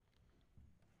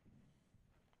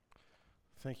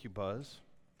Thank you, Buzz.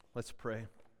 Let's pray.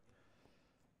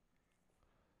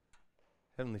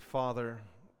 Heavenly Father,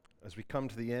 as we come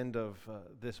to the end of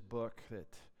this book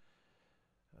that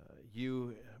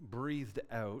you breathed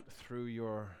out through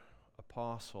your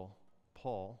apostle,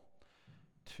 Paul,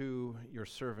 to your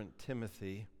servant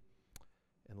Timothy,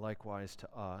 and likewise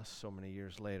to us so many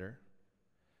years later,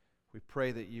 we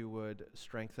pray that you would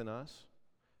strengthen us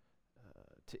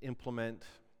to implement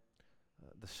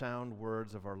the sound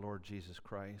words of our Lord Jesus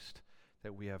Christ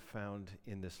that we have found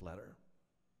in this letter.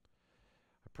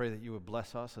 I pray that you would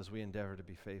bless us as we endeavor to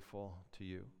be faithful to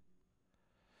you.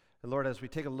 And Lord, as we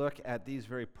take a look at these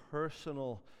very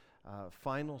personal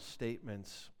final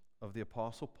statements of the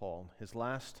Apostle Paul, his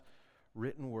last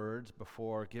written words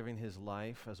before giving his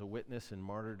life as a witness in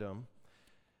martyrdom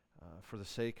for the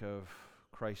sake of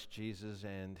Christ Jesus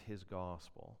and his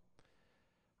gospel,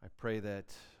 I pray that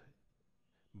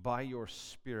by your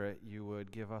Spirit you would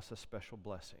give us a special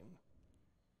blessing.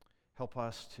 Help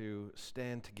us to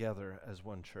stand together as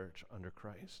one church under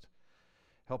Christ.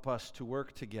 Help us to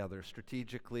work together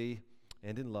strategically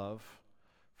and in love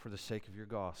for the sake of your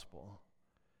gospel.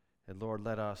 And Lord,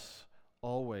 let us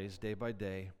always, day by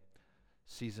day,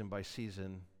 season by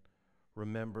season,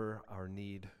 remember our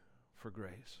need for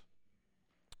grace.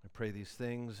 I pray these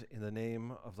things in the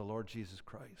name of the Lord Jesus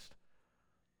Christ.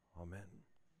 Amen.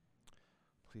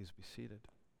 Please be seated.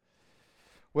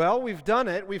 Well, we've done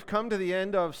it. We've come to the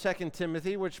end of 2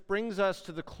 Timothy, which brings us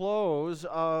to the close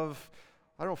of,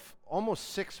 almost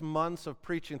 6 months of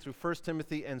preaching through 1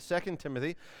 Timothy and 2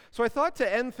 Timothy. So I thought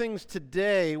to end things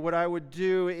today, what I would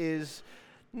do is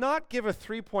not give a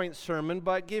 3-point sermon,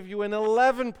 but give you an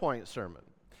 11-point sermon.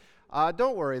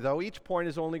 Don't worry, though. Each point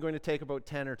is only going to take about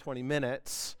 10 or 20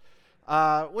 minutes,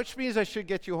 which means I should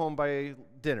get you home by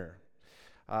dinner.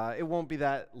 It won't be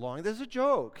that long. There's a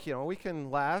joke. We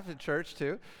can laugh at church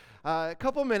too. A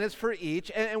couple minutes for each.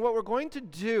 And what we're going to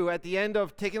do at the end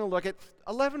of taking a look at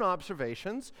 11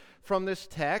 observations from this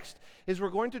text is we're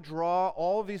going to draw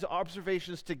all of these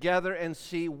observations together and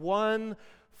see one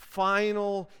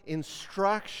final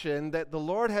instruction that the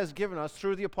Lord has given us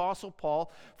through the Apostle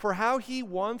Paul for how he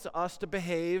wants us to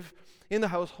behave in the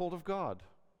household of God.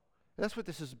 That's what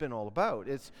this has been all about.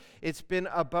 It's been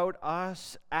about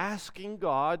us asking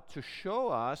God to show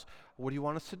us, what do you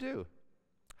want us to do?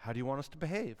 How do you want us to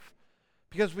behave?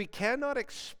 Because we cannot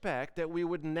expect that we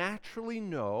would naturally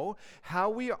know how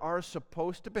we are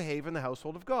supposed to behave in the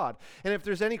household of God. And if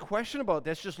there's any question about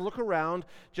this, just look around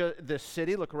the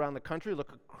city, look around the country,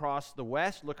 look across the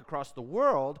West, look across the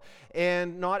world,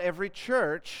 and not every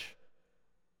church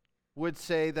would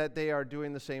say that they are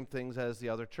doing the same things as the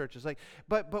other churches.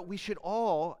 But we should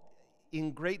all,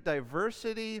 in great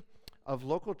diversity of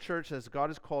local church as God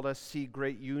has called us, see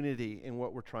great unity in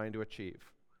what we're trying to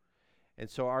achieve. And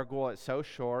so our goal at South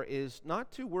Shore is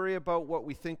not to worry about what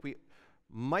we think we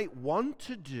might want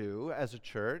to do as a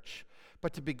church,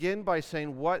 but to begin by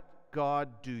saying, what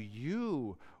God do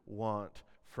you want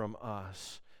from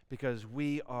us? Because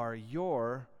we are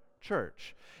your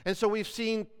church. And so we've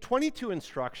seen 22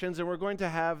 instructions, and we're going to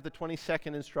have the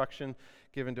 22nd instruction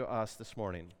given to us this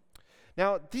morning.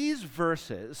 Now, these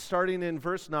verses, starting in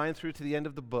verse 9 through to the end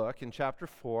of the book in chapter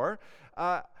 4,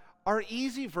 are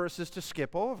easy verses to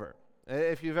skip over.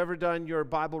 If you've ever done your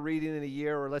Bible reading in a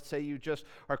year, or let's say you just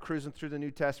are cruising through the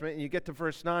New Testament and you get to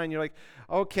verse 9, you're like,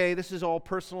 okay, this is all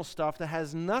personal stuff that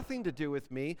has nothing to do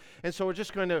with me, and so we're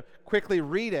just going to quickly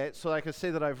read it so I can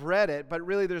say that I've read it, but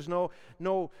really there's no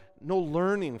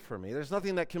learning for me. There's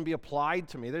nothing that can be applied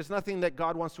to me. There's nothing that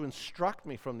God wants to instruct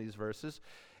me from these verses,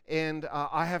 and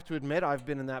I have to admit I've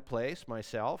been in that place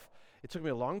myself. It took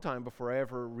me a long time before I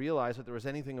ever realized that there was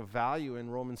anything of value in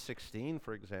Romans 16,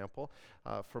 for example,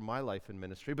 for my life in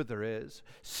ministry, but there is.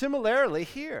 Similarly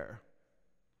here.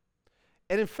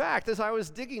 And in fact, as I was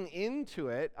digging into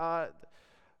it,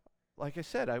 like I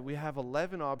said, we have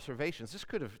 11 observations. This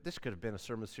could have been a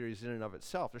sermon series in and of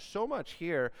itself. There's so much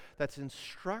here that's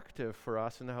instructive for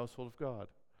us in the household of God.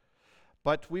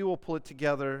 But we will pull it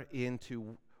together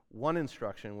into one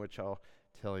instruction, which I'll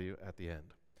tell you at the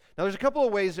end. Now, there's a couple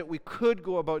of ways that we could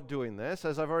go about doing this.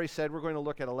 As I've already said, we're going to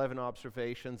look at 11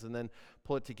 observations and then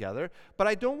pull it together. But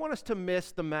I don't want us to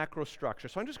miss the macro structure.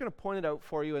 So I'm just going to point it out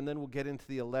for you, and then we'll get into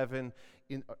the 11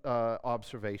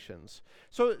 observations.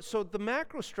 So the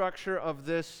macro structure of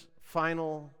this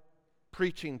final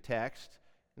preaching text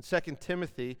in 2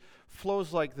 Timothy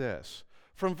flows like this.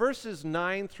 From verses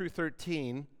 9 through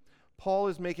 13, Paul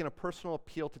is making a personal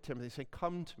appeal to Timothy, saying,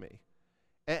 come to me.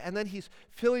 And then he's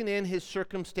filling in his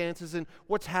circumstances and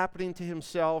what's happening to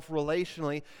himself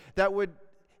relationally that would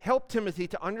help Timothy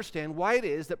to understand why it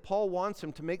is that Paul wants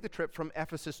him to make the trip from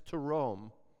Ephesus to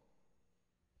Rome.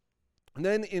 And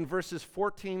then in verses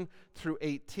 14 through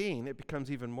 18, it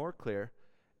becomes even more clear.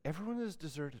 Everyone has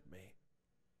deserted me.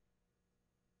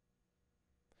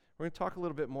 We're going to talk a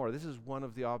little bit more. This is one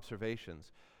of the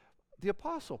observations. The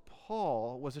Apostle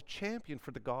Paul was a champion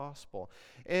for the gospel.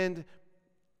 And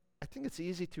I think it's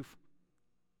easy to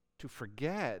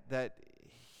forget that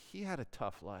he had a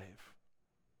tough life.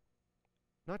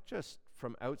 Not just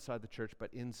from outside the church,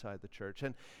 but inside the church.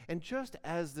 And just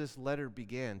as this letter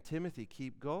began, Timothy,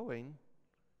 keep going.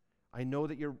 I know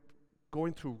that you're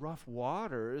going through rough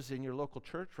waters in your local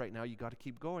church right now. You got to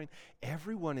keep going.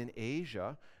 Everyone in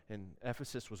Asia, and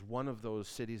Ephesus was one of those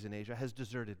cities in Asia, has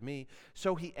deserted me.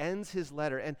 So he ends his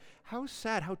letter. And how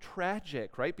sad, how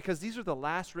tragic, right? Because these are the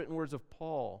last written words of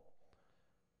Paul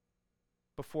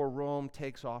before Rome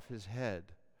takes off his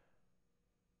head.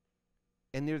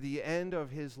 And near the end of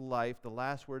his life, the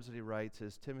last words that he writes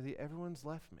is, Timothy, everyone's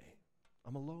left me.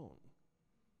 I'm alone.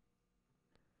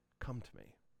 Come to me.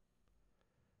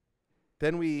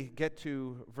 Then we get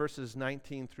to verses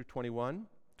 19 through 21,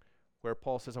 where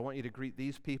Paul says, I want you to greet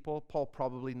these people. Paul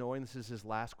probably knowing this is his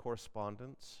last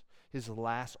correspondence, his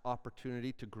last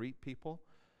opportunity to greet people.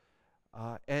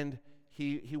 And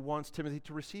he wants Timothy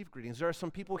to receive greetings. There are some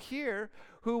people here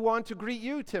who want to greet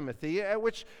you, Timothy,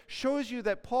 which shows you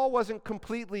that Paul wasn't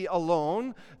completely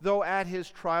alone, though at his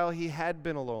trial he had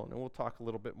been alone. And we'll talk a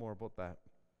little bit more about that.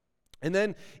 And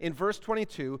then in verse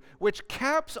 22, which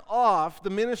caps off the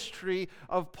ministry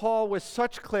of Paul with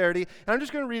such clarity, and I'm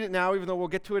just going to read it now, even though we'll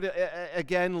get to it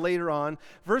again later on.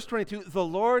 Verse 22, the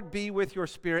Lord be with your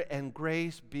spirit and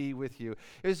grace be with you.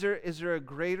 Is there a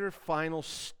greater final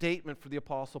statement for the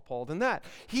Apostle Paul than that?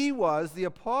 He was the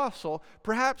apostle,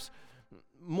 perhaps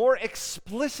more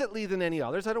explicitly than any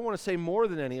others. I don't want to say more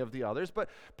than any of the others, but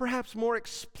perhaps more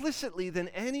explicitly than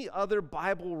any other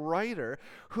Bible writer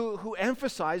who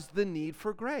emphasized the need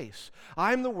for grace.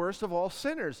 I'm the worst of all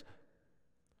sinners,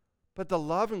 but the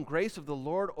love and grace of the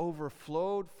Lord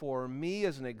overflowed for me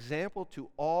as an example to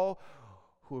all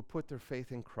who have put their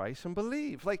faith in Christ and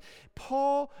believe. Like,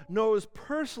 Paul knows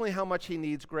personally how much he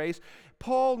needs grace.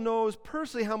 Paul knows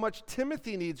personally how much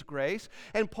Timothy needs grace.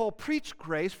 And Paul preached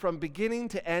grace from beginning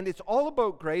to end. It's all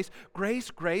about grace,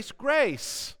 grace, grace,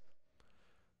 grace.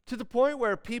 To the point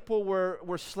where people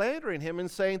were slandering him and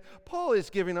saying, Paul is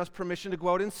giving us permission to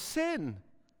go out and sin.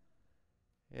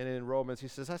 And in Romans he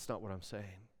says, that's not what I'm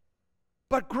saying.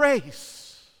 But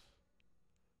grace.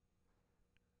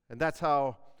 And that's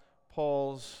how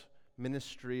Paul's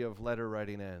ministry of letter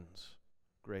writing ends.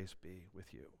 Grace be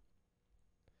with you.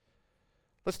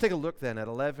 Let's take a look then at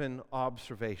 11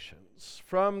 observations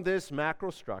from this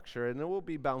macro structure, and then we'll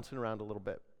be bouncing around a little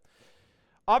bit.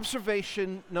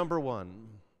 Observation number 1.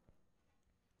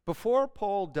 Before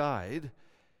Paul died,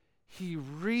 he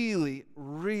really,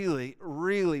 really,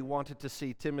 really wanted to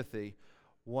see Timothy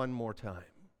one more time.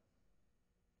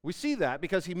 We see that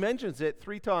because he mentions it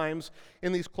 3 times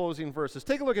in these closing verses.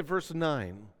 Take a look at verse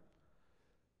 9.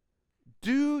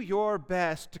 Do your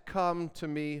best to come to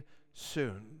me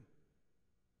soon.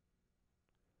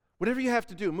 Whatever you have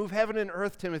to do, move heaven and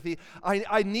earth, Timothy.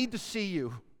 I need to see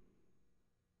you.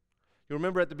 You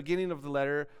remember at the beginning of the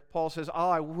letter, Paul says,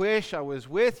 I wish I was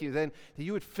with you. Then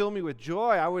you would fill me with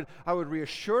joy. I would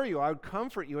reassure you. I would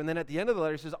comfort you. And then at the end of the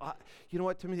letter, he says, you know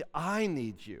what, Timothy? I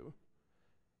need you.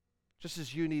 Just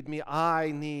as you need me,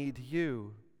 I need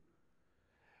you.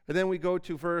 And then we go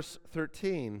to verse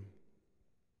 13.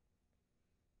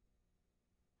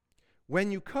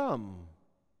 When you come,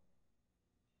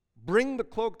 bring the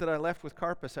cloak that I left with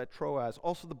Carpus at Troas,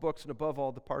 also the books and above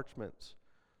all the parchments.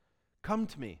 Come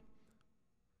to me.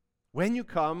 When you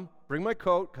come, bring my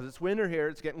coat, because it's winter here,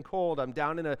 it's getting cold. I'm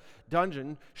down in a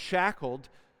dungeon, shackled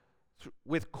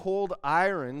with cold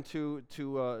iron to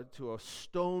a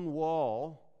stone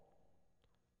wall.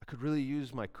 I could really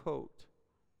use my coat.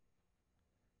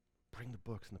 Bring the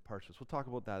books and the parchments. We'll talk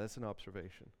about that. That's an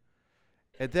observation.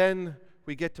 And then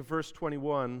we get to verse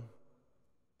 21.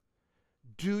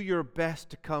 Do your best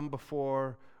to come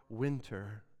before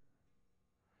winter.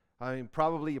 I mean,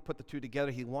 probably you put the two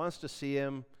together. He wants to see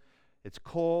him. It's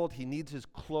cold. He needs his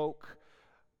cloak.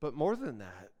 But more than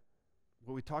that,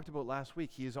 what we talked about last week,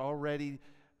 he is already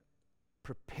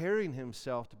preparing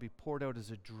himself to be poured out as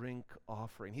a drink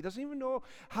offering. He doesn't even know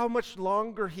how much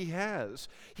longer he has.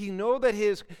 He knows that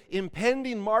his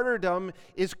impending martyrdom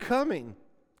is coming.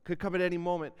 Could come at any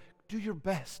moment. Do your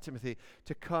best, Timothy,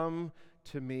 to come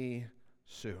to me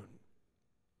soon.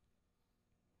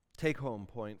 Take home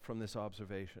point from this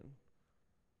observation.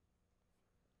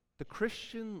 The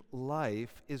Christian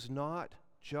life is not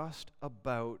just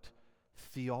about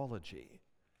theology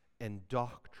and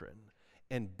doctrine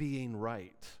and being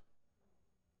right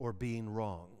or being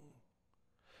wrong.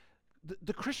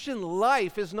 The Christian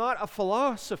life is not a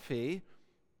philosophy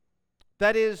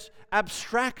that is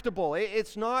abstractable.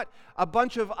 It's not a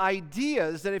bunch of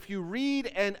ideas that if you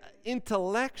read and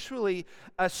intellectually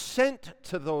assent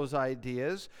to those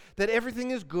ideas, that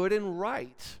everything is good and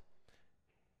right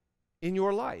in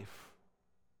your life.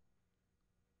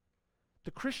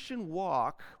 The Christian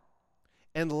walk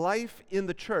and life in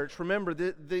the church, remember,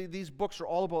 these books are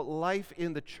all about life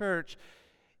in the church,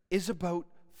 is about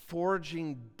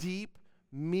forging deep,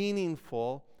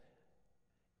 meaningful,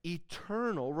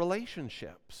 eternal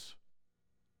relationships.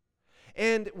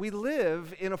 And we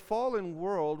live in a fallen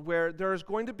world where there's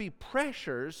going to be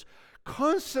pressures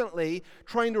constantly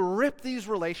trying to rip these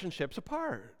relationships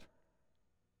apart.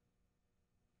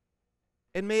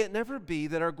 And may it never be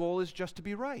that our goal is just to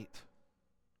be right.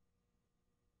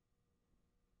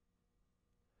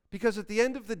 Because at the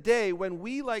end of the day, when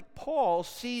we, like Paul,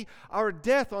 see our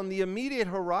death on the immediate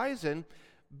horizon,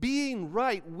 being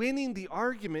right, winning the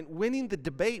argument, winning the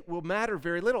debate will matter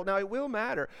very little. Now, it will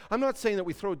matter. I'm not saying that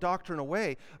we throw doctrine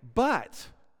away, but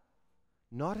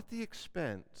not at the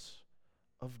expense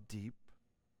of deep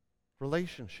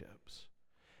relationships.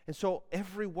 And so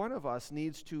every one of us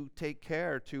needs to take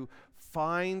care to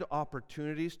find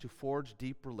opportunities to forge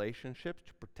deep relationships,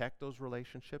 to protect those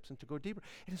relationships, and to go deeper.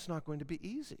 And it's not going to be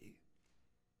easy.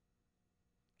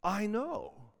 I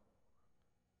know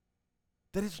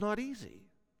that it's not easy.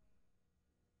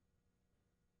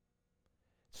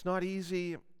 It's not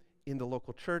easy in the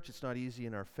local church. It's not easy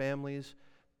in our families.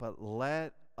 But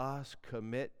let us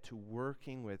commit to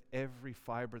working with every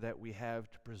fiber that we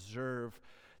have to preserve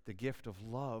the gift of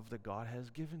love that God has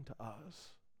given to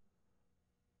us.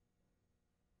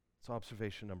 It's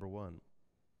observation number one.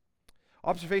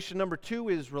 Observation number two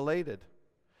is related.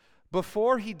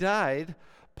 Before he died,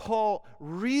 Paul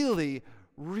really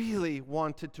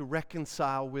wanted to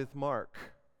reconcile with Mark.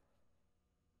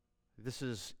 This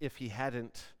is if he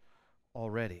hadn't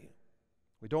already.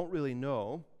 We don't really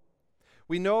know.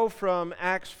 We know from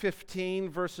Acts 15,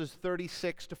 verses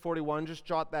 36 to 41. Just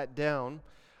jot that down.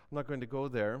 I'm not going to go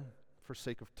there for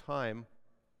sake of time.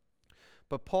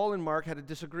 But Paul and Mark had a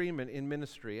disagreement in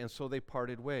ministry, and so they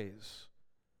parted ways.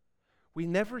 We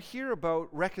never hear about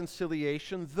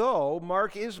reconciliation, though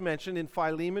Mark is mentioned in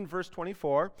Philemon, verse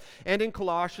 24, and in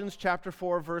Colossians chapter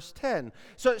 4, verse 10.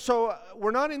 So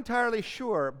we're not entirely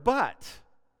sure, but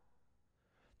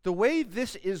the way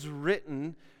this is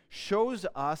written shows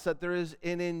us that there is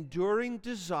an enduring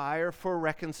desire for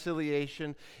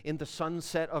reconciliation in the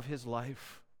sunset of his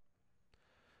life.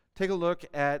 Take a look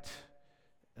at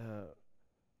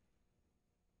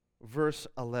verse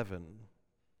 11.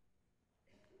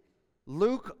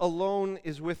 Luke alone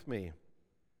is with me.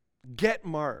 Get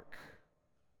Mark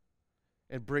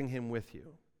and bring him with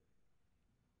you.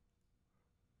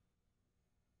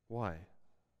 Why?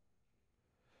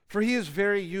 For he is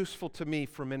very useful to me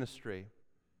for ministry.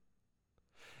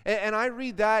 And I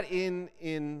read that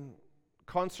in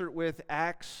concert with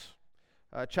Acts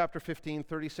chapter 15,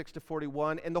 36 to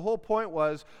 41. And the whole point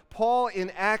was, Paul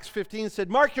in Acts 15 said,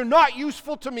 Mark, you're not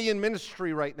useful to me in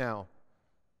ministry right now.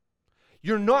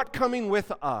 You're not coming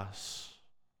with us.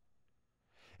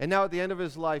 And now at the end of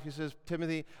his life, he says,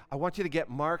 Timothy, I want you to get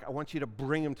Mark. I want you to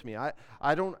bring him to me.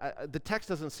 The text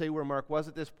doesn't say where Mark was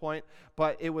at this point,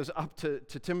 but it was up to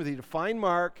Timothy to find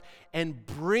Mark and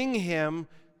bring him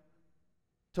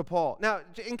to Paul. Now,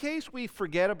 in case we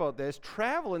forget about this,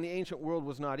 travel in the ancient world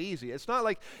was not easy. It's not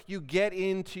like you get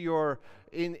into your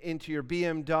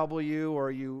BMW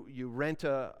or you rent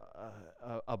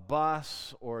a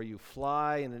bus or you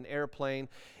fly in an airplane.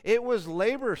 It was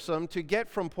laborsome to get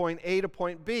from point A to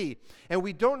point B. And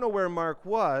we don't know where Mark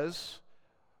was,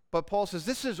 but Paul says,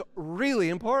 this is really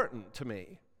important to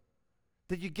me,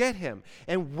 that you get him.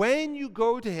 And when you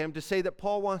go to him to say that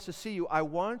Paul wants to see you, I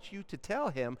want you to tell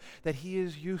him that he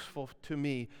is useful to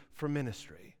me for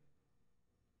ministry.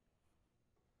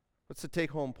 What's the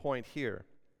take-home point here?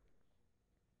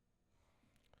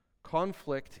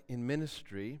 Conflict in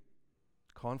ministry,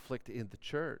 conflict in the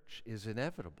church is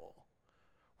inevitable.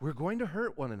 We're going to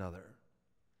hurt one another.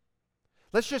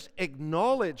 Let's just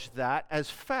acknowledge that as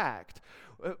fact.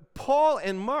 Paul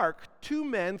and Mark, two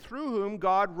men through whom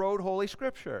God wrote Holy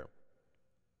Scripture,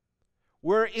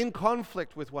 were in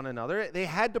conflict with one another. They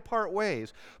had to part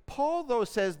ways. Paul, though,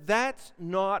 says that's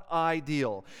not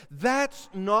ideal. That's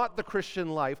not the Christian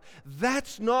life.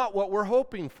 That's not what we're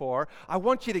hoping for. I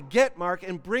want you to get Mark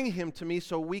and bring him to me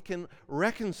so we can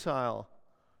reconcile.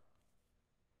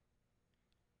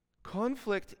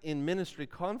 Conflict in ministry,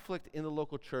 conflict in the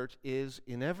local church is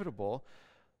inevitable.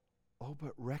 Oh,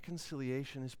 but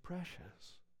reconciliation is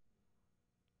precious.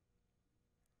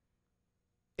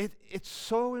 It's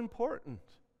so important.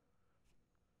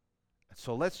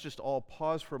 So let's just all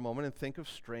pause for a moment and think of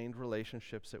strained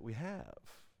relationships that we have.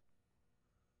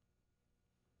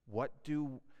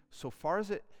 So far as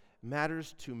it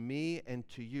matters to me and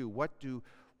to you, what do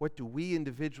we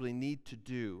individually need to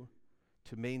do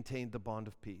to maintain the bond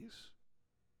of peace?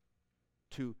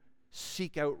 To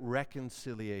seek out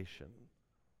reconciliation?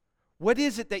 What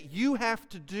is it that you have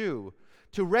to do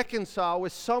to reconcile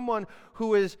with someone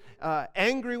who is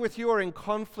angry with you or in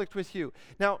conflict with you?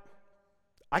 Now,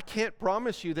 I can't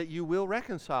promise you that you will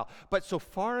reconcile, but so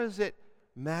far as it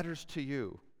matters to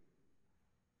you,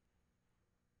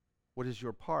 what is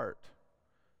your part?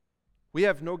 We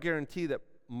have no guarantee that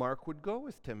Mark would go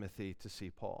with Timothy to see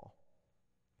Paul.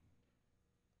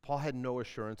 Paul had no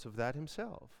assurance of that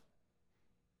himself.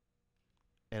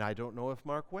 And I don't know if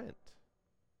Mark went.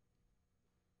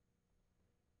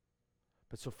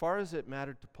 But so far as it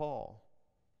mattered to Paul,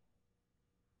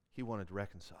 he wanted to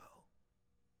reconcile.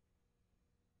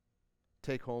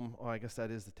 Take home, I guess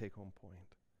that is the take home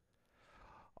point.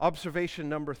 Observation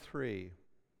number 3.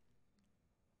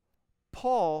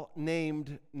 Paul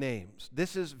named names.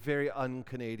 This is very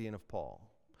un-Canadian of Paul.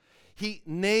 He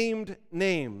named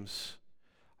names.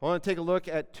 I want to take a look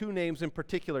at 2 names in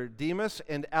particular, Demas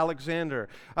and Alexander.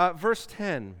 Verse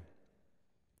 10.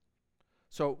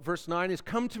 So verse 9 is,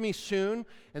 "Come to me soon,"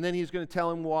 and then he's going to tell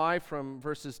him why from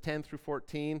verses 10 through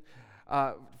 14.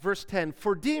 Verse 10,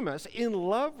 "For Demas, in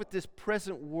love with this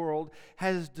present world,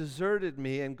 has deserted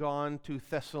me and gone to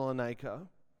Thessalonica."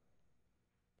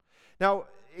 Now,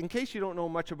 in case you don't know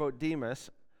much about Demas,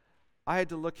 I had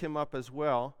to look him up as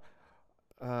well.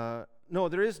 No,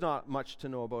 there is not much to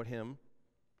know about him.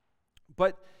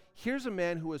 But here's a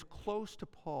man who was close to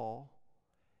Paul,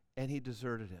 and he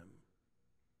deserted him.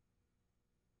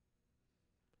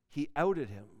 He outed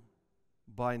him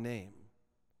by name.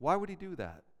 Why would he do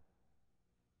that?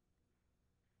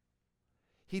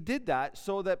 He did that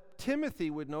so that Timothy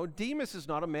would know Demas is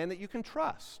not a man that you can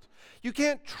trust. You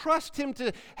can't trust him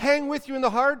to hang with you in the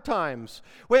hard times.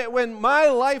 When my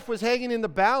life was hanging in the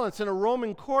balance in a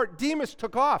Roman court, Demas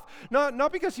took off.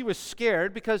 Not because he was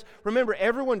scared, because remember,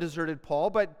 everyone deserted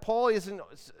Paul, but Paul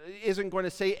isn't going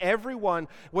to say everyone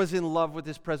was in love with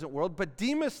this present world. But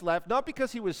Demas left not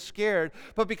because he was scared,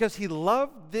 but because he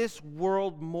loved this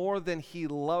world more than he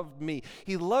loved me.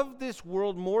 He loved this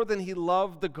world more than he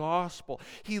loved the gospel.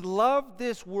 He loved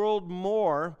this world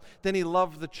more than he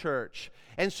loved the church.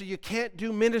 And so you can't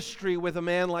do ministry with a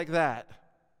man like that.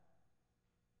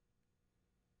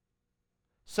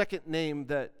 Second name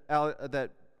that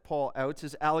Paul outs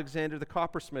is Alexander the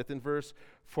coppersmith in verse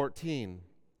 14.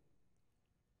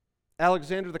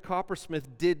 "Alexander the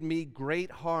coppersmith did me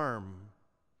great harm.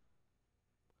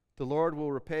 The Lord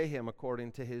will repay him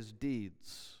according to his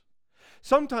deeds."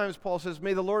 Sometimes Paul says,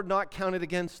 "May the Lord not count it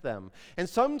against them." And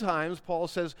sometimes Paul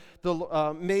says,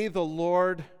 "May the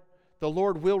Lord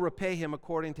will repay him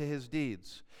according to his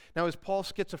deeds." Now, is Paul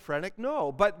schizophrenic?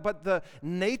 No, but the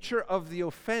nature of the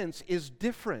offense is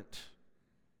different.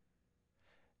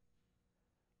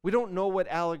 We don't know what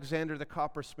Alexander the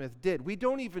coppersmith did. We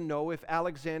don't even know if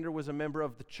Alexander was a member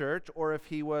of the church or if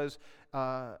he was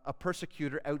a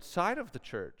persecutor outside of the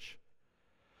church.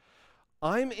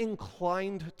 I'm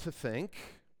inclined to think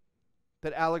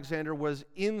that Alexander was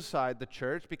inside the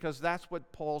church, because that's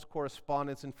what Paul's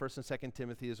correspondence in 1 and 2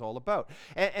 Timothy is all about.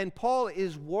 And Paul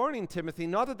is warning Timothy,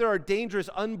 not that there are dangerous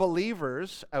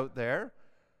unbelievers out there,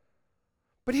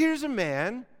 but here's a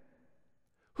man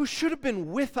who should have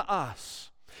been with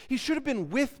us. He should have been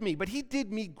with me, but he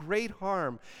did me great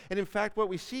harm. And in fact, what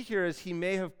we see here is he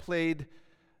may have played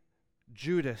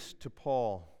Judas to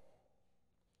Paul,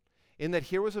 in that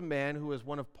here was a man who was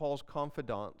one of Paul's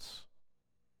confidants.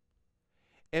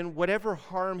 And whatever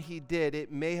harm he did, it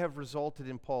may have resulted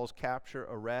in Paul's capture,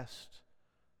 arrest,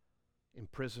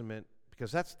 imprisonment,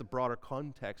 because that's the broader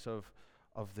context of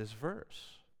this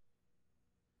verse.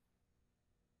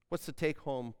 What's the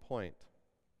take-home point?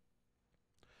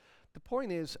 The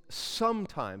point is,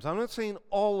 sometimes, I'm not saying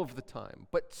all of the time,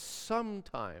 but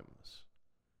sometimes,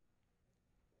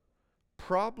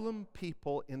 problem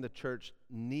people in the church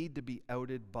need to be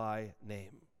outed by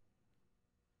name.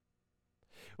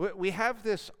 We have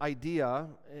this idea,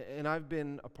 and I've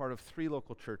been a part of 3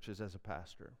 local churches as a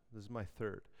pastor. This is my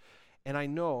 3rd. And I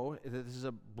know that this is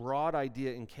a broad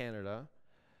idea in Canada.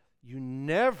 You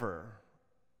never,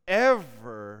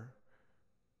 ever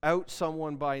out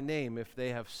someone by name if they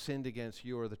have sinned against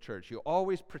you or the church. You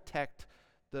always protect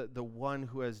the one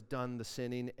who has done the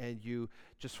sinning, and you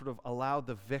just sort of allow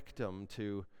the victim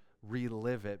to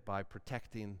relive it by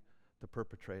protecting the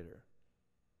perpetrator.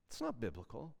 It's not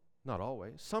biblical, not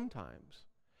always, sometimes.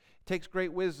 It takes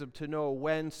great wisdom to know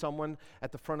when someone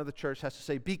at the front of the church has to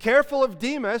say, be careful of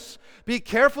Demas, be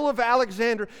careful of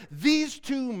Alexander. These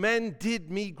two men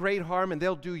did me great harm, and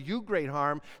they'll do you great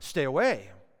harm. Stay away.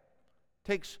 It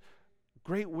takes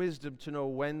great wisdom to know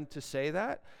when to say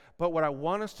that. But what I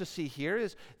want us to see here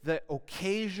is the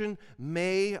occasion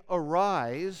may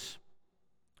arise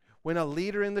when a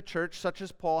leader in the church, such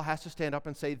as Paul, has to stand up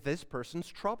and say, this person's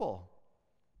trouble.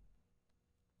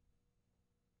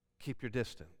 Keep your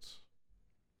distance.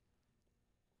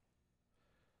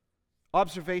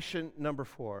 Observation number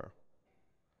 4.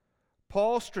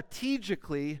 Paul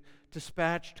strategically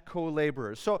dispatched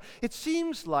co-laborers. So it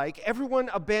seems like everyone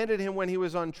abandoned him when he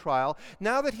was on trial.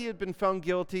 Now that he had been found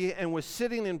guilty and was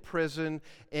sitting in prison,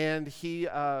 and he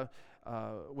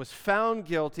was found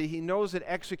guilty, he knows that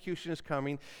execution is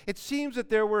coming. It seems that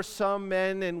there were some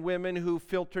men and women who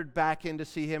filtered back in to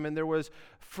see him, and there was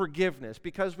forgiveness,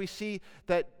 because we see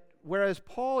that whereas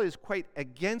Paul is quite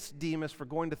against Demas for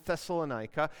going to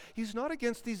Thessalonica, he's not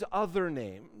against these other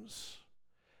names.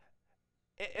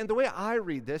 And the way I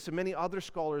read this, and many other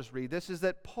scholars read this, is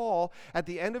that Paul, at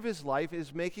the end of his life,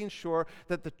 is making sure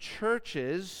that the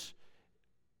churches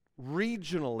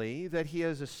regionally that he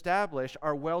has established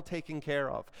are well taken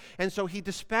care of. And so he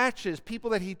dispatches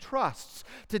people that he trusts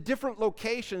to different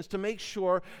locations to make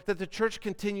sure that the church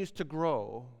continues to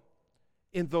grow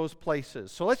in those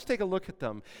places. So let's take a look at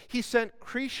them. He sent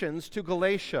Cretans to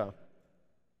Galatia.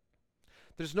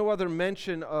 There's no other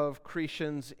mention of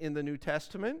Cretans in the New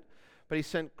Testament, but he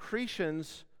sent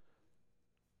Cretans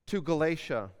to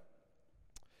Galatia.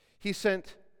 He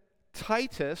sent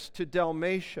Titus to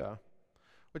Dalmatia,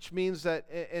 which means that,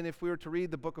 and if we were to read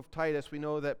the book of Titus, we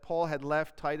know that Paul had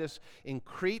left Titus in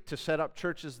Crete to set up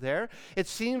churches there. It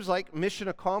seems like mission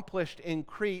accomplished in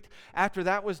Crete. After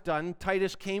that was done,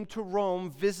 Titus came to Rome,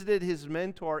 visited his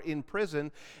mentor in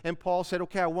prison, and Paul said,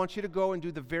 okay, I want you to go and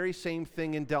do the very same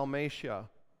thing in Dalmatia.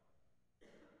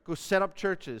 Go set up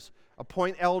churches.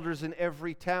 Appoint elders in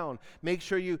every town. Make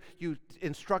sure you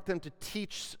instruct them to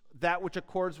teach that which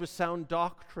accords with sound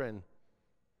doctrine.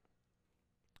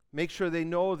 Make sure they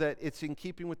know that it's in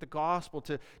keeping with the gospel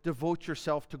to devote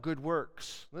yourself to good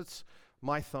works. That's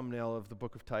my thumbnail of the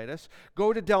book of Titus.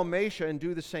 Go to Dalmatia and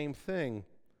do the same thing.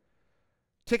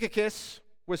 Tychicus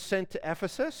was sent to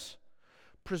Ephesus.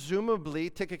 Presumably,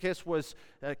 Tychicus was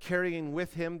carrying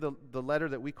with him the letter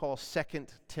that we call 2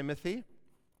 Timothy.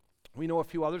 We know a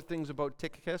few other things about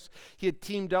Tychicus. He had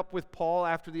teamed up with Paul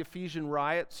after the Ephesian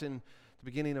riots in the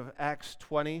beginning of Acts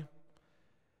 20.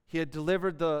 He had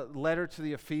delivered the letter to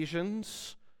the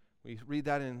Ephesians. We read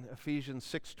that in Ephesians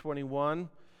 6:21.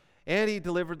 And he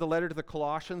delivered the letter to the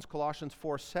Colossians, Colossians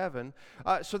 4:7.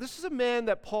 So this is a man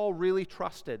that Paul really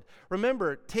trusted.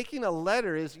 Remember, taking a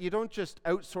letter is, you don't just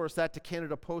outsource that to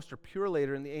Canada Post or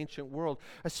Purelator in the ancient world,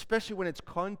 especially when its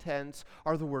contents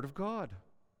are the Word of God.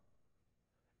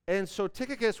 And so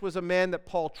Tychicus was a man that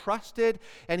Paul trusted,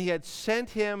 and he had sent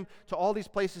him to all these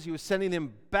places. He was sending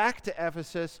him back to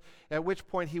Ephesus, at which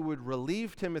point he would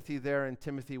relieve Timothy there, and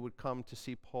Timothy would come to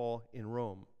see Paul in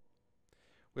Rome.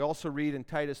 We also read in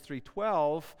Titus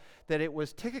 3:12 that it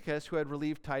was Tychicus who had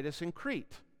relieved Titus in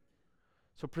Crete.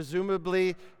 So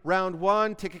presumably, round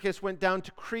 1, Tychicus went down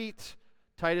to Crete,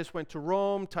 Titus went to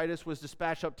Rome, Titus was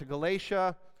dispatched up to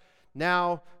Galatia.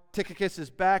 Now Tychicus is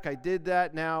back, I did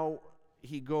that, now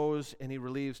he goes and he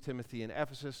relieves Timothy in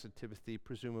Ephesus, and Timothy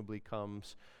presumably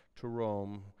comes to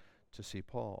Rome to see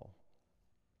Paul.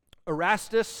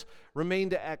 Erastus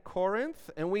remained at Corinth,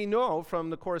 and we know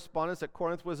from the correspondence that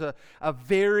Corinth was a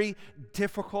very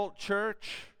difficult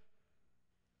church,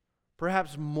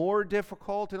 perhaps more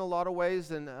difficult in a lot of ways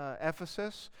than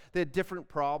Ephesus. They had different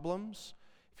problems.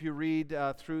 If you read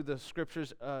through the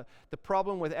scriptures, the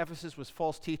problem with Ephesus was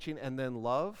false teaching and then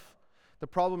love. The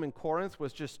problem in Corinth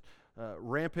was just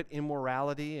rampant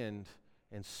immorality and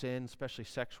sin, especially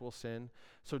sexual sin.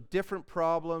 So different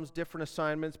problems, different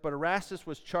assignments, but Erastus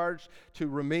was charged to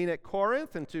remain at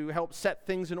Corinth and to help set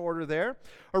things in order there.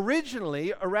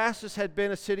 Originally, Erastus had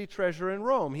been a city treasurer in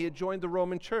Rome. He had joined the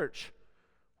Roman church.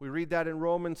 We read that in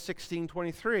Romans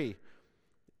 16:23.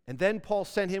 And then Paul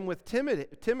sent him with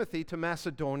Timothy to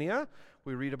Macedonia.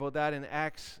 We read about that in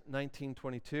Acts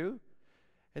 19:22.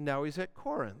 And now he's at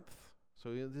Corinth.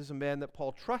 So this is a man that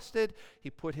Paul trusted. He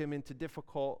put him into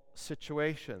difficult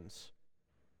situations.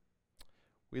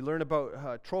 We learn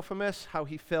about Trophimus, how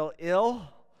he fell ill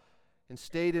and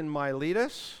stayed in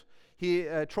Miletus.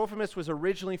 Trophimus was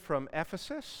originally from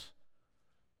Ephesus.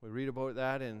 We read about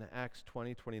that in Acts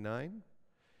 20:29.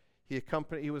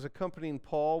 He was accompanying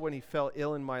Paul when he fell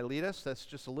ill in Miletus. That's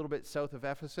just a little bit south of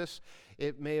Ephesus.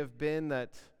 It may have been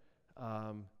that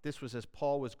this was as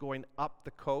Paul was going up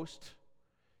the coast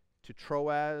to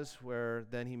Troas, where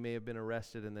then he may have been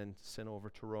arrested and then sent over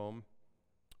to Rome.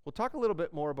 We'll talk a little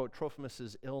bit more about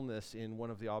Trophimus' illness in one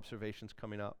of the observations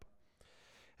coming up.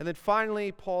 And then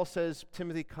finally, Paul says,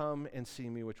 Timothy, come and see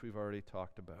me, which we've already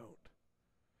talked about.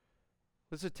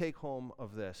 What's the take home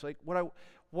of this? Like, what I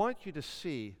want you to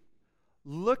see,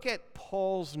 look at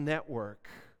Paul's network.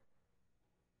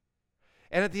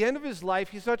 And at the end of his life,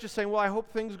 he's not just saying, well, I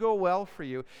hope things go well for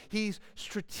you. He's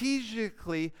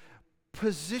strategically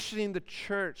positioning the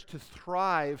church to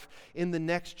thrive in the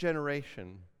next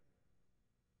generation.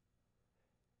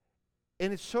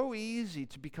 And it's so easy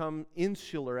to become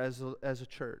insular as a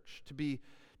church,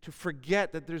 to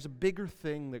forget that there's a bigger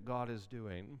thing that God is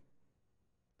doing.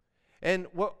 And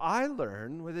what I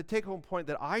learn, with the take-home point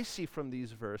that I see from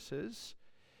these verses,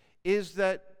 is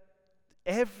that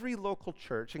every local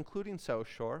church, including South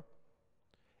Shore,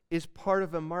 is part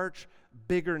of a much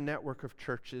bigger network of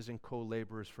churches and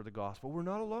co-laborers for the gospel. We're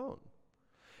not alone.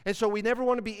 And so we never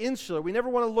want to be insular. We never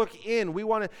want to look in. We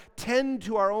want to tend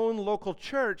to our own local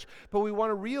church, but we want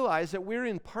to realize that we're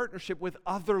in partnership with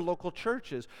other local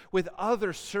churches, with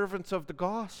other servants of the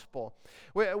gospel,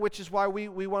 which is why we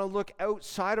want to look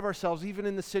outside of ourselves, even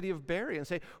in the city of Barrie, and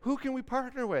say, who can we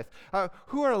partner with?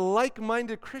 Who are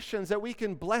like-minded Christians that we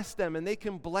can bless them and they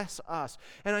can bless us?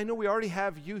 And I know we already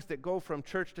have youth that go from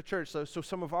church to church, so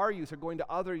some of our youth are going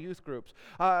to other youth groups.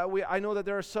 I know that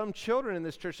there are some children in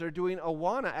this church that are doing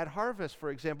Awana at Harvest,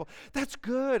 for example. That's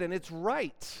good and it's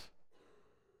right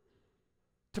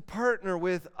to partner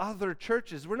with other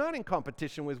churches. We're not in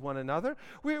competition with one another.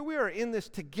 We are in this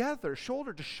together,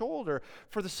 shoulder to shoulder,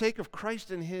 for the sake of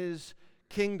Christ and His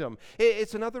kingdom.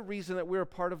 It's another reason that we're a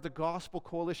part of the Gospel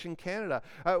Coalition Canada.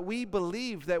 We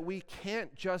believe that we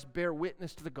can't just bear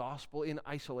witness to the gospel in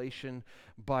isolation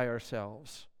by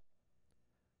ourselves.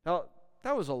 Now,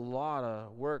 that was a lot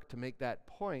of work to make that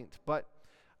point, but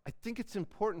I think it's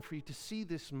important for you to see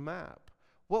this map.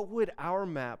 What would our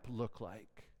map look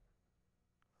like?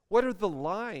 What are the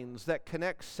lines that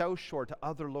connect South Shore to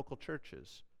other local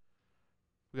churches?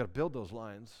 We've got to build those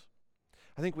lines.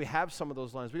 I think we have some of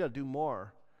those lines. We've got to do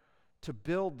more to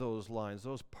build those lines,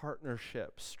 those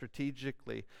partnerships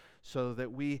strategically, so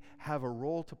that we have a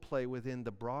role to play within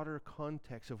the broader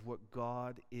context of what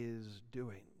God is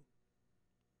doing.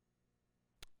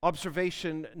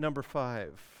 Observation number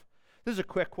 5. This is a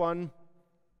quick one.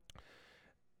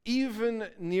 Even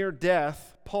near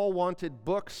death, Paul wanted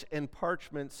books and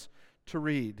parchments to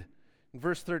read. In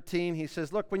verse 13, he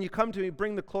says, look, when you come to me,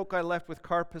 bring the cloak I left with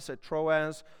Carpus at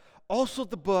Troas, also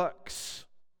the books,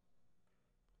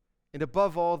 and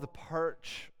above all, the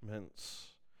parchments.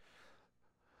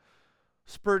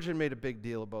 Spurgeon made a big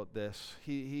deal about this.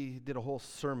 He did a whole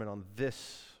sermon on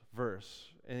this verse.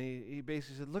 And he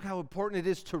basically said, look how important it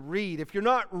is to read. If you're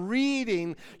not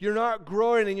reading, you're not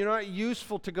growing and you're not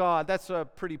useful to God. That's a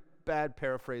pretty bad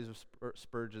paraphrase of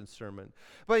Spurgeon's sermon.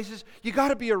 But he says, you got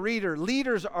to be a reader.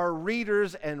 Leaders are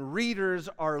readers and readers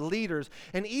are leaders.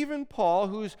 And even Paul,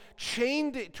 who's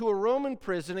chained to a Roman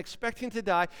prison expecting to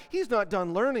die, he's not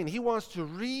done learning. He wants to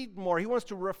read more. He wants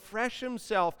to refresh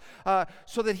himself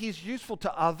so that he's useful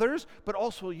to others, but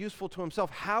also useful to himself.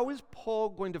 How is Paul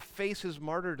going to face his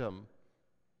martyrdom?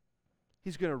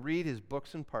 He's going to read his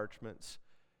books and parchments.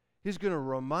 He's going to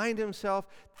remind himself,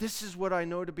 this is what I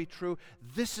know to be true.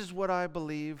 This is what I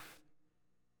believe.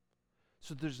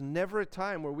 So there's never a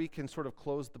time where we can sort of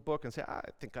close the book and say, I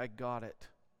think I got it.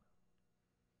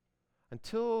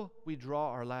 Until we draw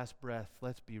our last breath,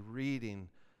 let's be reading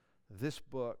this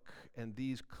book and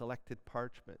these collected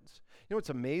parchments. You know what's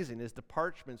amazing is the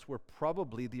parchments were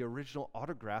probably the original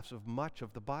autographs of much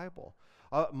of the Bible.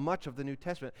 Much of the New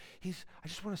Testament. I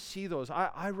just want to see those.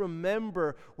 I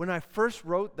remember when I first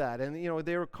wrote that, and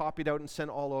they were copied out and sent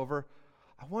all over.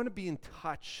 I want to be in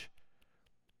touch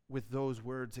with those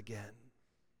words again.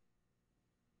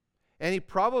 And he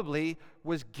probably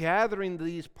was gathering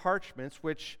these parchments,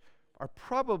 which are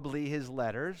probably his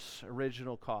letters,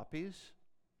 original copies,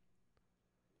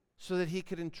 so that he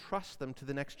could entrust them to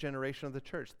the next generation of the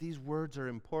church. These words are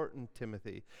important,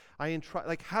 Timothy.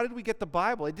 How did we get the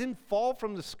Bible? It didn't fall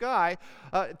from the sky.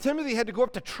 Timothy had to go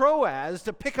up to Troas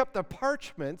to pick up the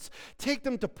parchments, take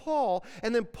them to Paul,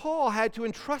 and then Paul had to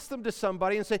entrust them to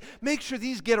somebody and say, make sure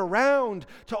these get around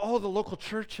to all the local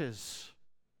churches.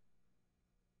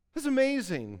 This is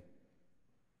amazing.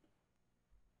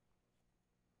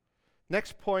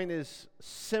 Next point is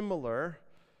similar.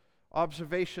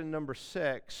 Observation number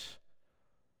 6.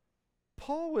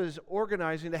 Paul was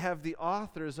organizing to have the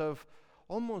authors of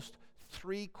almost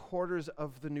 3/4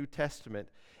 of the New Testament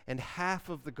and half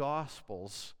of the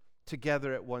Gospels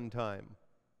together at one time.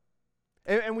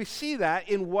 And we see that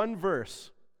in one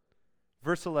verse.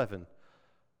 Verse 11.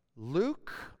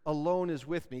 Luke alone is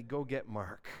with me, go get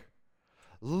Mark.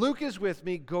 Luke is with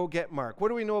me, go get Mark. What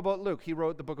do we know about Luke? He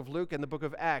wrote the book of Luke and the book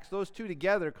of Acts. Those two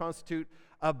together constitute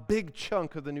a big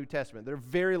chunk of the New Testament. They're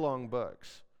very long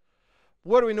books.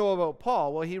 What do we know about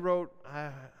Paul? Well, he wrote,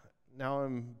 now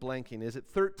I'm blanking, is it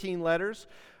 13 letters?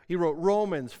 He wrote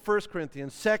Romans, 1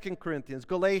 Corinthians, 2 Corinthians,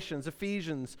 Galatians,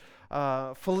 Ephesians,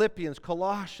 Philippians,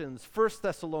 Colossians, 1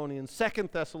 Thessalonians,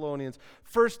 2 Thessalonians,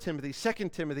 1 Timothy, 2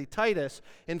 Timothy, Titus,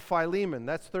 and Philemon.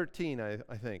 That's 13,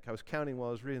 I think. I was counting while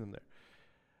I was reading them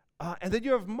there. And then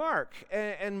you have Mark,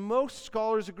 and most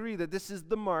scholars agree that this is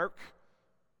the Mark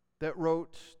that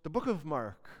wrote the book of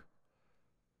Mark.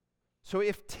 So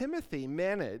if Timothy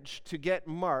managed to get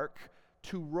Mark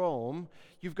to Rome,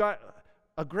 you've got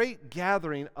a great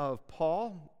gathering of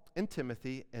Paul and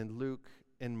Timothy and Luke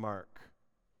and Mark.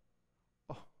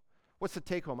 Oh, what's the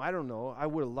take home? I don't know. I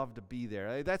would have loved to be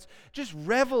there. That's just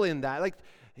revel in that. Like,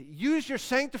 use your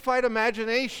sanctified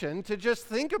imagination to just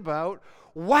think about,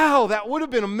 wow, that would have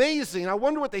been amazing. I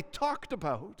wonder what they talked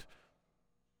about.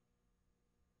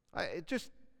 It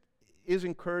just is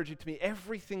encouraging to me,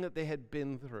 everything that they had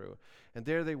been through. And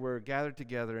there they were, gathered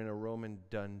together in a Roman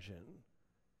dungeon.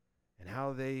 And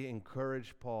how they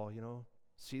encouraged Paul,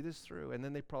 see this through. And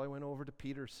then they probably went over to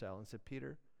Peter's cell and said,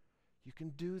 Peter, you can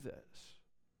do this.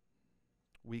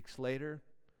 Weeks later,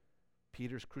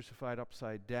 Peter's crucified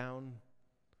upside down.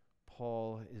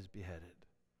 Paul is beheaded.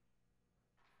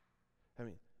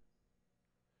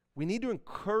 We need to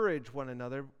encourage one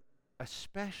another,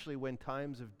 especially when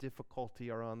times of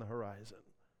difficulty are on the horizon.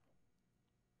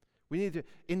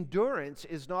 Endurance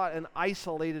is not an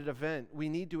isolated event. We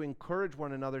need to encourage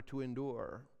one another to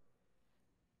endure.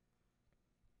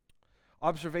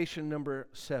 Observation number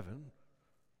 7.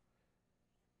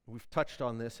 We've touched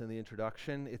on this in the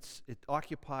introduction. It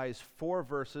occupies 4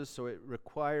 verses, so it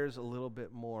requires a little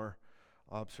bit more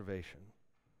observation.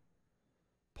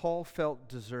 Paul felt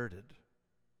deserted,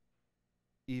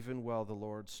 even while the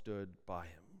Lord stood by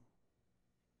him.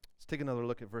 Let's take another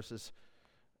look at verses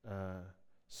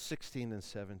 16 and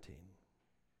 17.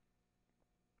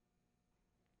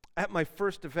 At my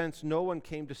first events, no one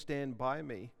came to stand by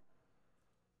me,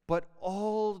 but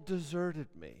all deserted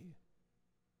me.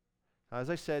 As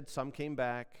I said, some came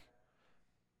back,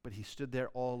 but he stood there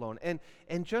all alone.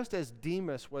 And just as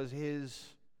Demas was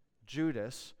his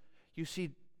Judas, you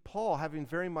see Paul having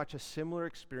very much a similar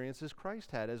experience as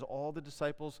Christ had, as all the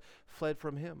disciples fled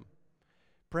from him.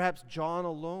 Perhaps John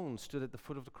alone stood at the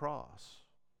foot of the cross.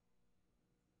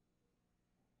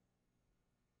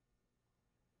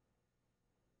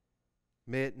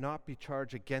 May it not be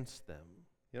charged against them.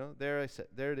 There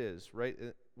it is, right?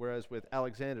 Whereas with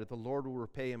Alexander, the Lord will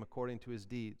repay him according to his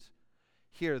deeds.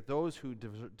 Here, those who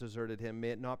deserted him,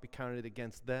 may it not be counted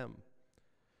against them.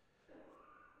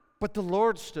 But the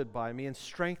Lord stood by me and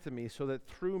strengthened me, so that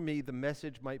through me the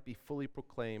message might be fully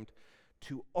proclaimed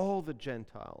to all the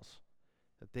Gentiles,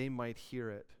 that they might hear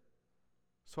it.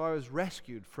 So I was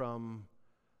rescued from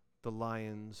the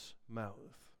lion's mouth.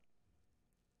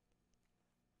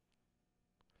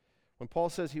 When Paul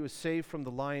says he was saved from the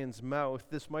lion's mouth,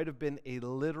 this might have been a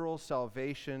literal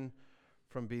salvation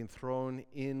from being thrown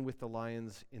in with the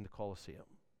lions in the Colosseum.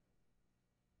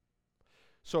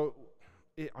 So,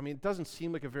 it doesn't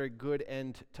seem like a very good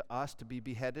end to us to be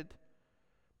beheaded,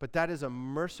 but that is a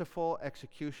merciful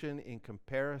execution in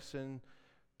comparison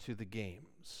to the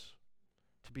games.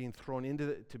 To being thrown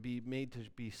to be made to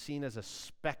be seen as a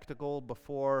spectacle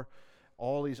before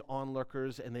all these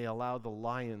onlookers, and they allowed the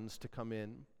lions to come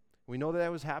in. We know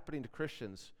that was happening to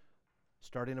Christians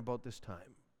starting about this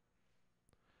time.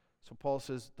 So Paul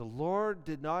says, the Lord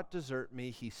did not desert me.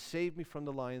 He saved me from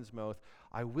the lion's mouth.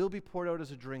 I will be poured out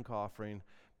as a drink offering,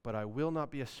 but I will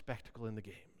not be a spectacle in the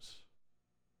games.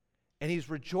 And he's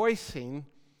rejoicing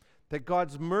that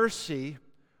God's mercy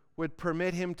would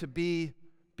permit him to be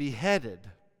beheaded.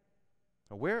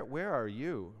 Now, where are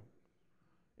you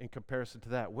in comparison to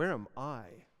that? Where am I?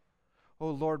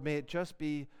 Oh Lord, may it just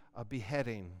be a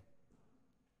beheading.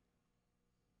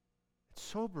 It's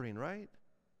sobering, right?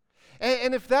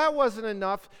 And if that wasn't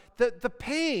enough, the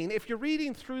pain, if you're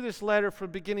reading through this letter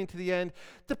from beginning to the end,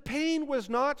 the pain was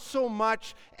not so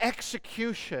much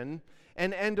execution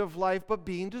and end of life, but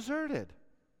being deserted.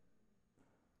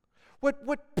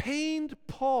 What pained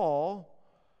Paul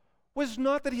was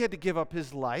not that he had to give up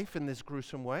his life in this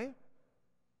gruesome way,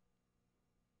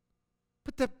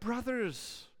 but that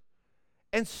brothers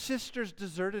And sisters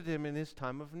deserted him in his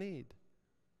time of need.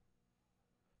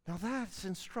 Now that's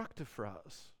instructive for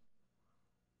us.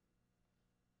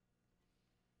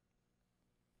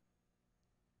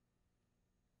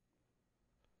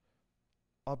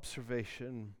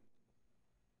 Observation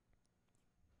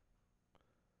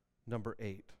number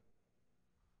 8.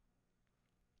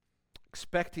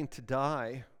 Expecting to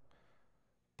die,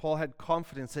 Paul had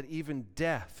confidence that even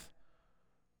death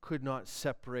could not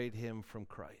separate him from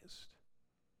Christ.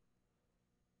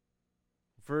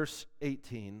 Verse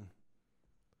 18.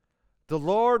 The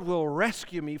Lord will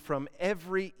rescue me from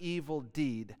every evil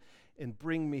deed and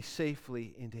bring me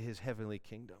safely into his heavenly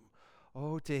kingdom.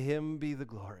 Oh, to him be the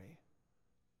glory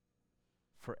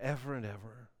forever and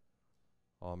ever.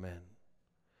 Amen.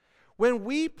 When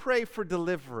we pray for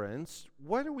deliverance,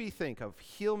 what do we think of?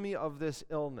 Heal me of this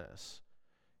illness.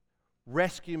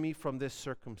 Rescue me from this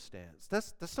circumstance.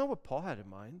 That's not what Paul had in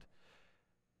mind.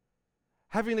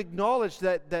 Having acknowledged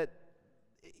that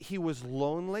he was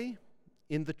lonely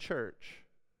in the church,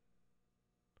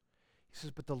 he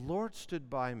says, but the Lord stood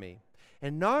by me.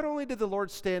 And not only did the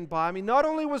Lord stand by me, not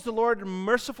only was the Lord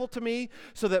merciful to me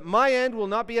so that my end will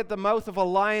not be at the mouth of a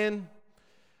lion,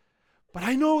 but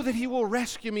I know that he will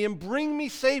rescue me and bring me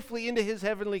safely into his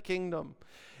heavenly kingdom.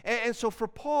 And so for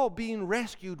Paul, being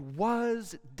rescued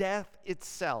was death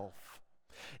itself.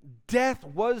 Death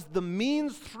was the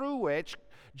means through which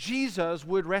Jesus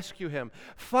would rescue him.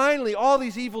 Finally, all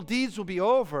these evil deeds will be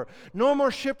over. No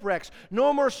more shipwrecks,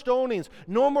 no more stonings,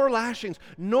 no more lashings,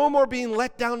 no more being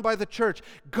let down by the church.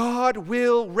 God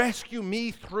will rescue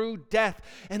me through death,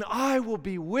 and I will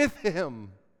be with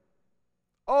him.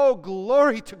 Oh,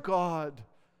 glory to God.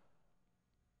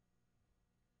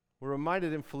 We're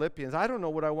reminded in Philippians, I don't know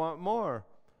what I want more.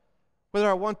 Whether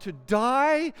I want to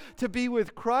die to be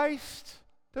with Christ,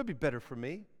 that would be better for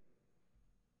me.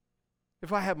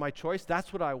 If I have my choice,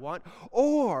 that's what I want.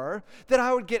 Or that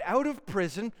I would get out of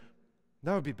prison,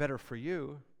 that would be better for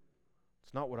you.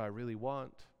 It's not what I really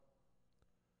want.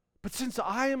 But since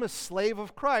I am a slave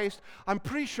of Christ, I'm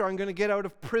pretty sure I'm going to get out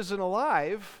of prison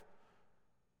alive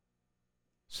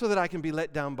so that I can be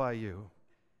let down by you.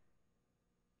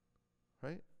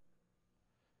 Right?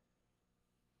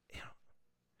 You know,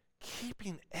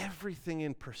 keeping everything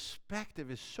in perspective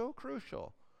is so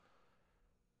crucial.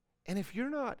 And if you're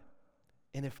not,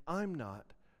 and if I'm not,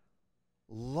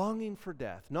 longing for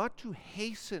death, not to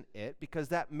hasten it, because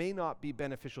that may not be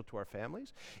beneficial to our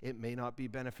families, it may not be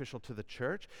beneficial to the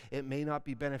church, it may not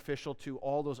be beneficial to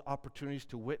all those opportunities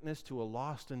to witness to a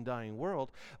lost and dying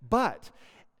world, but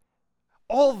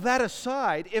all that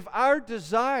aside, if our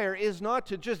desire is not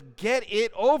to just get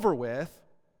it over with,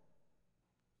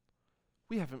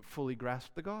 we haven't fully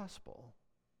grasped the gospel.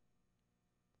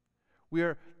 We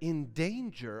are in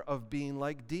danger of being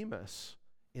like Demas,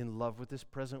 in love with this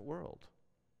present world.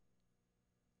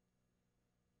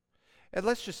 And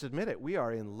let's just admit it, we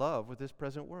are in love with this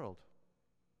present world.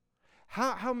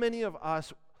 How many of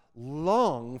us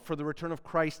long for the return of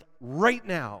Christ right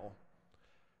now?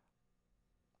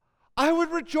 I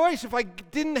would rejoice if I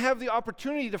didn't have the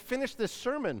opportunity to finish this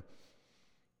sermon.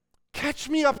 Catch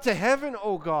me up to heaven,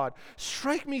 oh God.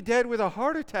 Strike me dead with a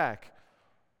heart attack.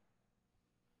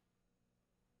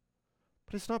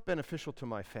 But it's not beneficial to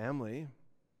my family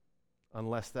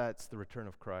unless that's the return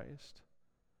of Christ.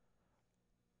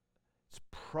 It's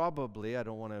probably, I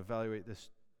don't want to evaluate this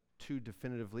too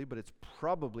definitively, but it's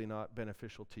probably not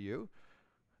beneficial to you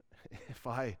if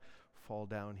I fall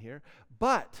down here.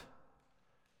 But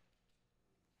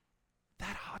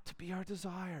that ought to be our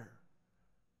desire.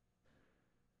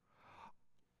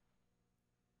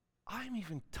 I'm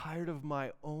even tired of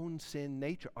my own sin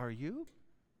nature. Are you?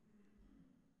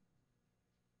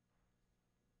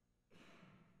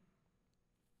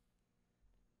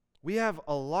 We have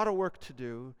a lot of work to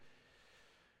do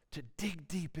to dig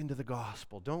deep into the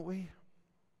gospel, don't we?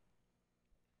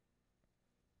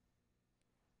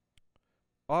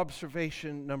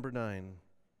 Observation number 9.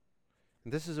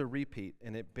 And this is a repeat,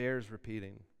 and it bears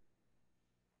repeating.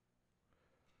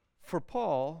 For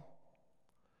Paul,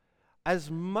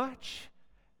 as much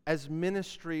as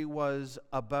ministry was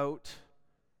about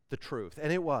the truth,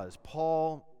 and it was,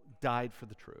 Paul died for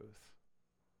the truth.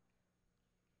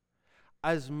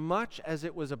 As much as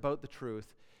it was about the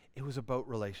truth, it was about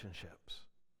relationships.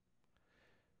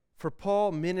 For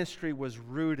Paul, ministry was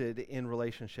rooted in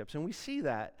relationships, and we see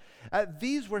that.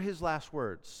 These were his last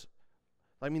words.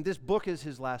 I mean, this book is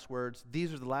his last words.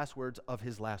 These are the last words of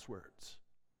his last words.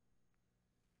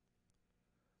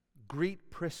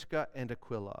 Greet Prisca and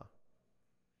Aquila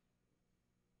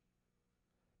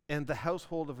and the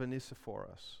household of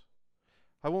Onesiphorus.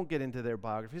 I won't get into their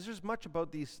biographies. There's much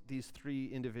about these three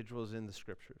individuals in the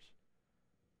Scriptures.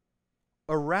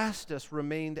 Erastus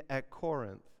remained at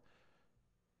Corinth.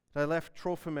 I left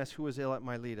Trophimus, who was ill, at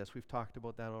Miletus. We've talked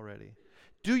about that already.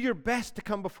 Do your best to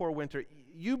come before winter.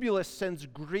 Eubulus sends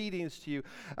greetings to you.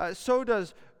 So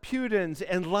does Pudens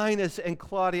and Linus and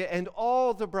Claudia and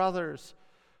all the brothers.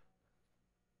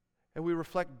 And we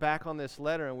reflect back on this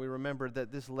letter, and we remember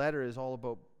that this letter is all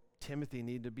about Timothy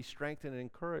needing to be strengthened and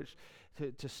encouraged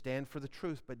to stand for the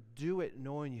truth. But do it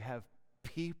knowing you have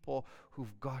people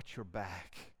who've got your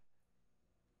back.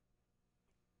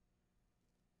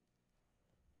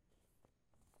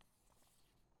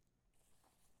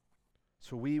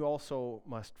 So we also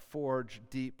must forge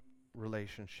deep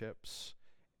relationships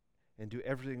and do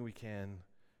everything we can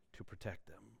to protect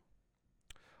them.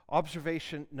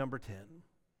 Observation number 10.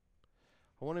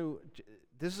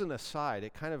 This is an aside.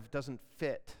 It kind of doesn't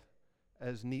fit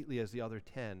as neatly as the other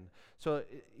 10. So,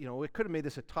 we could have made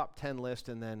this a top 10 list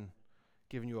and then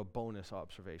given you a bonus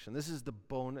observation. This is the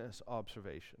bonus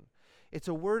observation. It's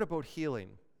a word about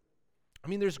healing.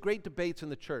 There's great debates in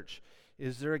the church.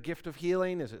 Is there a gift of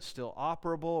healing? Is it still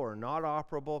operable or not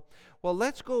operable? Well,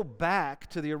 let's go back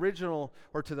to the original,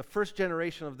 or to the first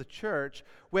generation of the church,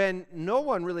 when no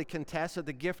one really contests that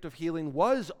the gift of healing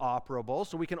was operable.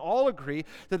 So we can all agree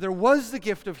that there was the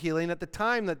gift of healing at the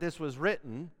time that this was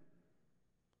written.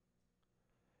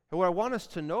 And what I want us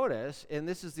to notice, and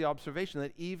this is the observation,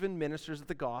 that even ministers of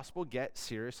the gospel get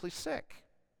seriously sick.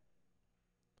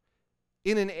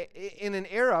 In an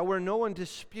era where no one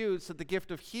disputes that the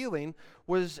gift of healing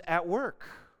was at work.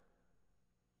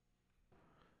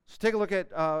 So take a look at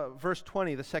verse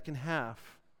 20, the second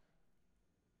half.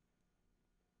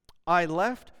 I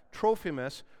left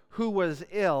Trophimus, who was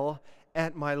ill,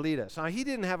 at Miletus. Now, he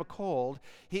didn't have a cold.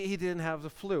 He didn't have the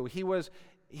flu. He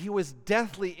was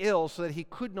deathly ill so that he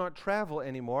could not travel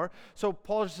anymore. So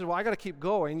Paul says, well, I got to keep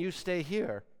going. You stay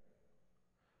here.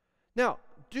 Now,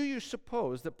 do you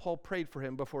suppose that Paul prayed for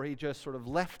him before he just sort of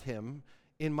left him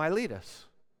in Miletus?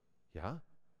 Yeah.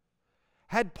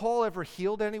 Had Paul ever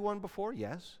healed anyone before?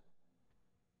 Yes.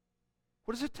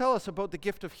 What does it tell us about the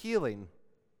gift of healing?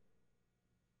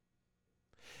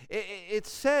 It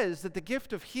says that the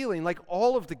gift of healing, like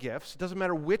all of the gifts, it doesn't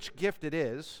matter which gift it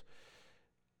is,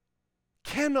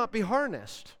 cannot be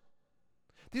harnessed.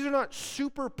 These are not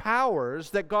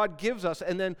superpowers that God gives us,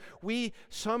 and then we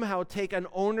somehow take an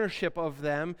ownership of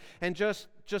them, and just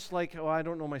like, I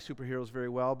don't know my superheroes very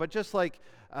well, but just like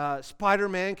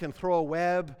Spider-Man can throw a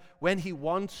web when he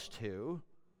wants to,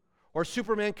 or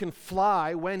Superman can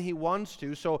fly when he wants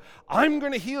to, so I'm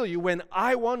going to heal you when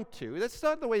I want to. That's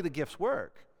not the way the gifts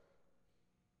work.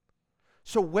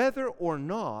 So whether or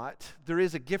not there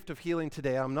is a gift of healing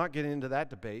today, I'm not getting into that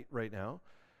debate right now.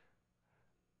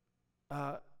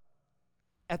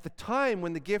 At the time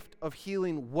when the gift of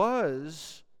healing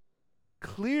was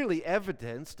clearly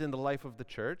evidenced in the life of the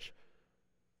church,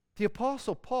 the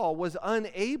Apostle Paul was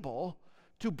unable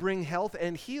to bring health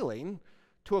and healing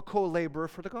to a co-laborer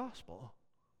for the gospel.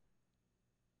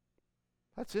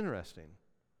 That's interesting.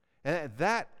 And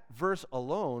that verse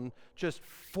alone just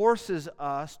forces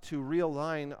us to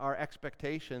realign our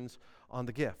expectations on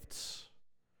the gifts.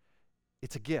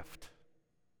 It's a gift.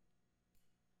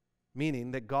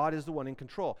 Meaning that God is the one in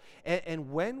control.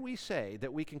 And when we say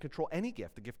that we can control any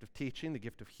gift, the gift of teaching, the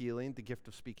gift of healing, the gift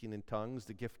of speaking in tongues,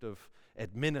 the gift of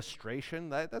administration,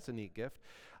 that's a neat gift.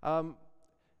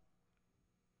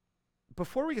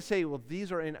 Before we can say, well,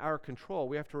 these are in our control,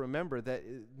 we have to remember that,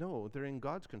 no, they're in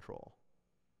God's control.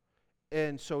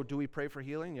 And so do we pray for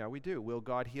healing? Yeah, we do. Will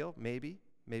God heal? Maybe,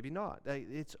 maybe not.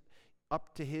 It's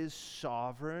up to His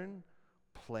sovereign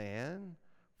plan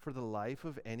for the life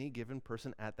of any given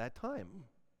person at that time.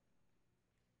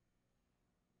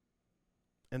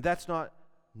 And that's not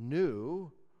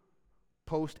new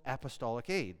post-apostolic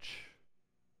age.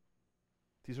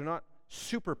 These are not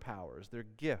superpowers, they're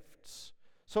gifts.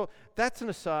 So that's an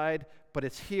aside, but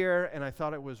it's here, and I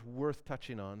thought it was worth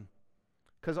touching on.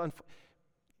 Because,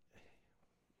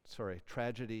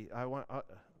 tragedy. I want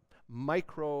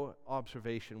micro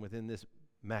observation within this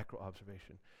macro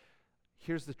observation.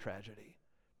 Here's the tragedy.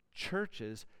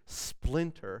 Churches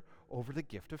splinter over the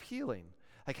gift of healing.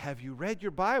 Like, have you read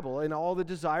your Bible and all the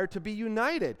desire to be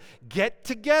united? Get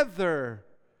together.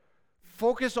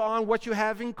 Focus on what you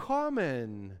have in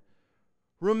common.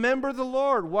 Remember the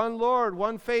Lord,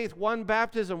 one faith, one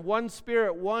baptism, one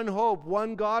Spirit, one hope,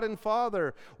 one God and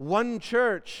Father, one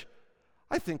church.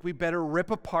 I think we better rip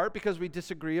apart because we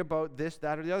disagree about this,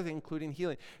 that, or the other thing, including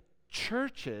healing.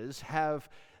 Churches have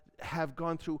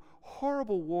gone through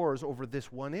horrible wars over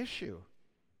this one issue.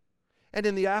 And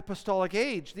in the apostolic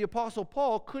age, the Apostle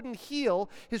Paul couldn't heal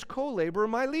his co-laborer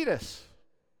Miletus.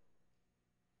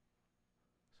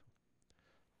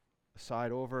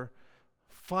 Aside over,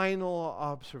 final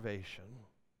observation.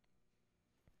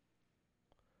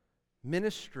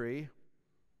 Ministry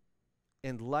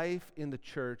and life in the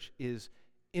church is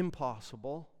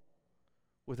impossible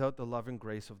without the love and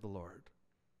grace of the Lord.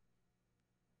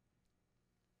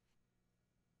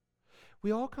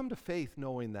 We all come to faith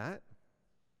knowing that.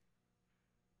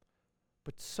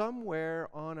 But somewhere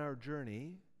on our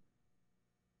journey,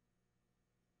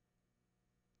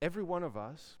 every one of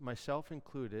us, myself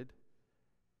included,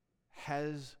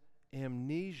 has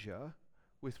amnesia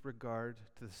with regard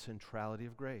to the centrality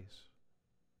of grace.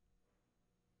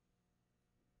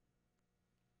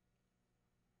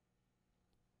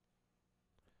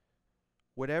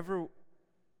 Whatever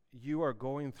you are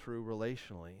going through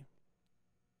relationally,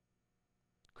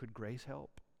 could grace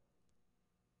help?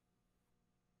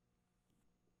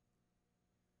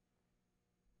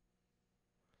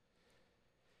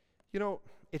 You know,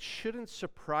 it shouldn't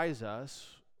surprise us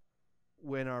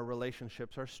when our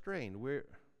relationships are strained.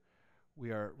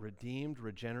 We are redeemed,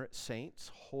 regenerate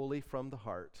saints, holy from the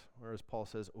heart, or as Paul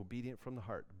says, obedient from the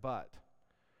heart. But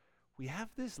we have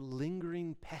this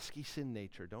lingering, pesky sin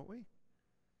nature, don't we?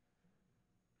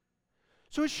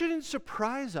 So it shouldn't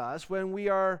surprise us when we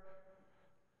are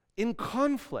in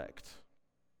conflict.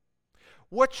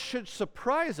 What should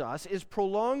surprise us is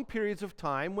prolonged periods of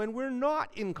time when we're not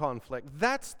in conflict.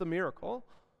 That's the miracle.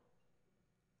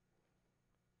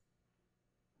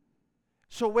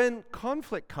 So when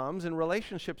conflict comes and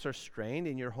relationships are strained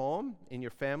in your home, in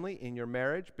your family, in your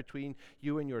marriage, between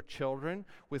you and your children,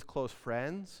 with close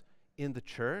friends, in the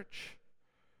church,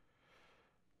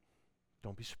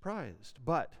 don't be surprised.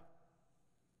 But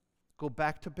go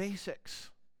back to basics.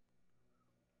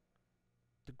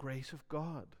 The grace of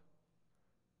God.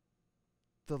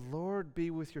 The Lord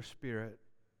be with your spirit,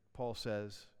 Paul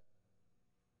says.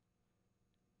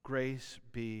 Grace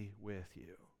be with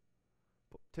you.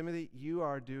 Timothy, you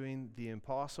are doing the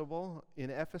impossible in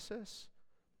Ephesus.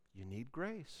 You need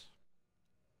grace.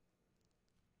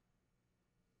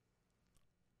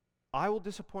 I will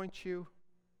disappoint you.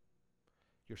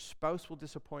 Your spouse will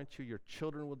disappoint you. Your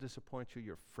children will disappoint you.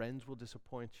 Your friends will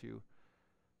disappoint you.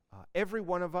 Every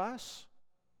one of us,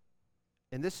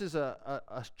 and this is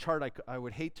a chart I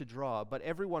would hate to draw, but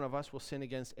every one of us will sin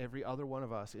against every other one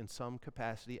of us in some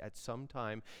capacity at some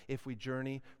time if we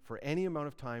journey for any amount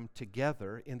of time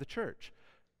together in the church.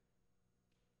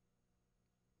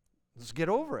 Let's get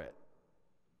over it.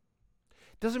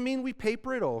 Doesn't mean we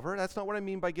paper it over. That's not what I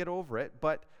mean by get over it,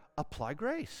 but apply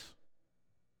grace.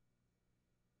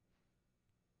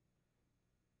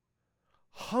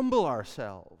 Humble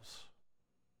ourselves.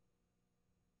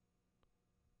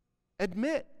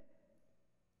 Admit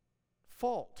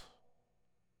fault.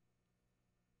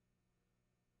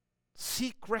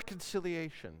 Seek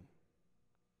reconciliation.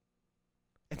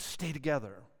 And stay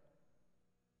together.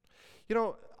 You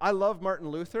know, I love Martin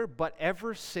Luther, but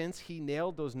ever since he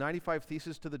nailed those 95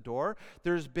 Theses to the door,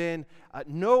 there's been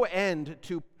no end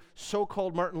to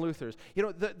so-called Martin Luthers. You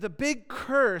know, the big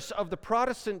curse of the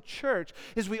Protestant church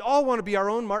is we all want to be our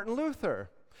own Martin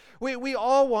Luther. We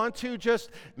all want to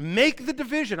just make the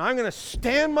division. I'm going to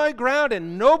stand my ground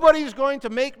and nobody's going to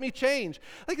make me change.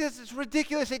 Like this, it's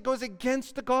ridiculous. It goes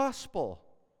against the gospel.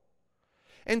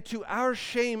 And to our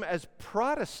shame as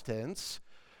Protestants,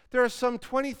 there are some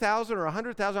 20,000 or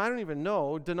 100,000, I don't even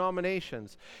know,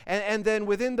 denominations. And then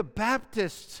within the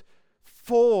Baptist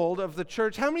fold of the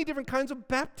church, how many different kinds of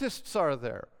Baptists are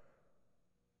there?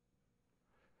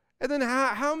 And then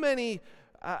how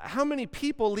many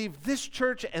people leave this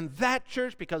church and that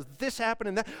church because this happened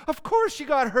and that? Of course you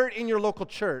got hurt in your local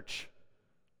church.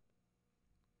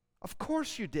 Of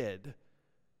course you did.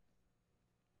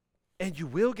 And you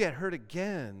will get hurt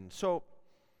again. So,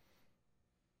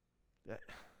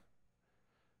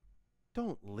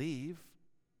 don't leave.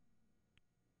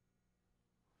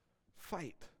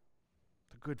 Fight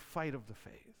the good fight of the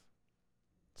faith.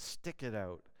 Stick it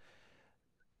out.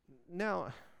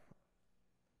 Now,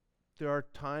 there are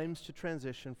times to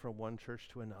transition from one church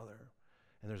to another.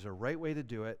 And there's a right way to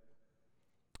do it.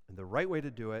 And the right way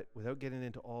to do it, without getting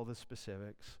into all the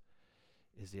specifics,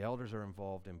 is the elders are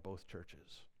involved in both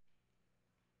churches.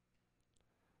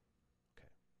 Okay.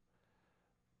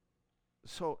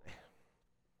 So,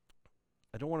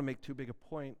 I don't want to make too big a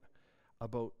point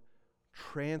about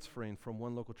transferring from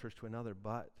one local church to another,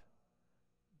 but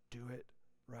do it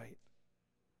right.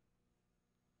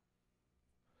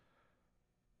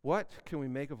 What can we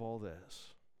make of all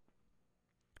this?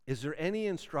 Is there any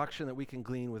instruction that we can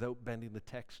glean without bending the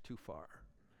text too far?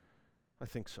 I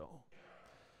think so.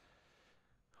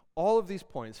 All of these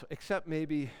points, except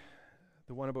maybe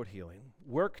the one about healing,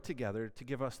 work together to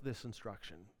give us this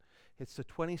instruction. It's the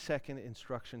 22nd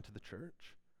instruction to the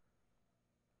church.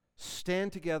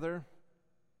 Stand together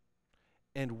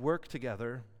and work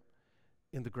together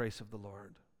in the grace of the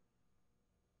Lord.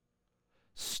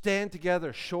 Stand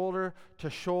together, shoulder to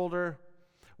shoulder,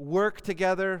 work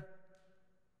together.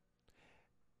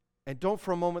 And don't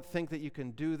for a moment think that you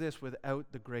can do this without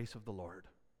the grace of the Lord.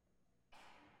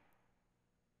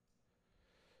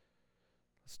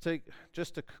 Let's take,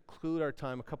 just to conclude our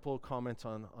time, a couple of comments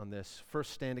on this.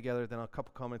 First, stand together, then a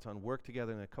couple comments on work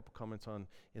together, and a couple comments on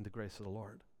in the grace of the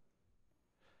Lord.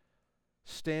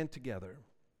 Stand together.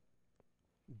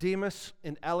 Demas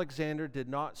and Alexander did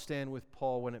not stand with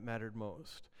Paul when it mattered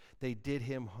most. They did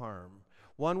him harm.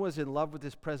 One was in love with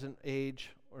this present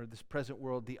age or this present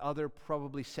world. The other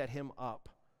probably set him up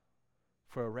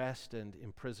for arrest and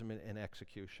imprisonment and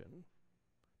execution.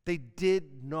 They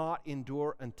did not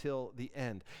endure until the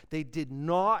end. They did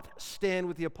not stand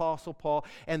with the Apostle Paul,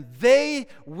 and they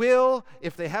will,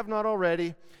 if they have not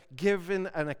already, given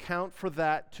an account for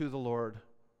that to the Lord.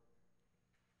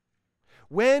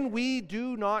 When we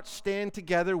do not stand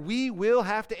together, we will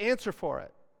have to answer for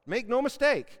it. Make no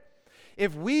mistake.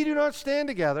 If we do not stand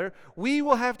together, we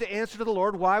will have to answer to the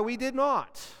Lord why we did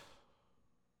not.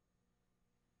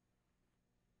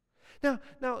 Now,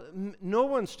 no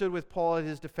one stood with Paul at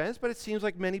his defense, but it seems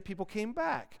like many people came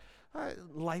back.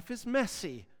 Life is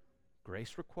messy.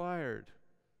 Grace required.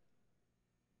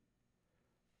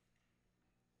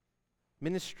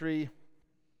 Ministry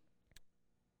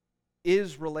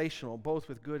is relational, both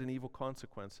with good and evil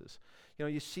consequences. You know,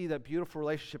 you see that beautiful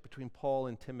relationship between Paul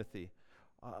and Timothy.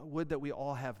 Would that we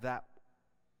all have that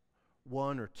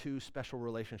one or two special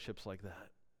relationships like that.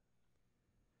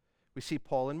 We see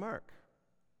Paul and Mark.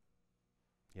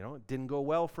 You know, it didn't go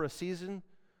well for a season.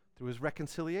 There was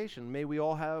reconciliation. May we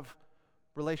all have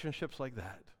relationships like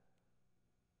that.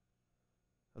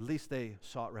 At least they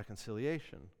sought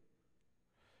reconciliation.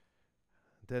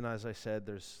 Then, as I said,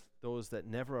 there's those that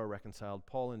never are reconciled,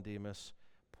 Paul and Demas,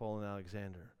 Paul and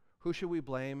Alexander. Who should we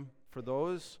blame for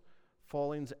those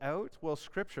fallings out? Well,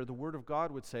 Scripture, the Word of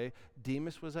God would say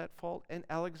Demas was at fault and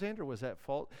Alexander was at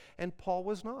fault and Paul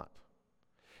was not.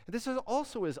 And this is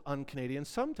also as un-Canadian.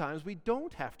 Sometimes we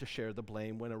don't have to share the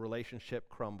blame when a relationship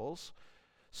crumbles.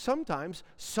 Sometimes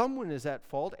someone is at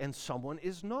fault and someone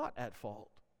is not at fault.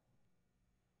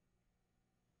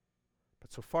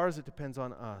 But so far as it depends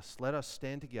on us, let us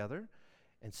stand together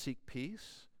and seek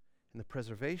peace and the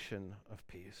preservation of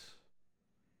peace.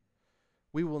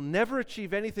 We will never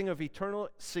achieve anything of eternal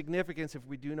significance if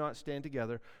we do not stand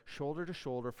together, shoulder to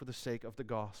shoulder, for the sake of the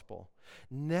gospel.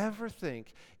 Never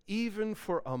think, even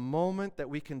for a moment, that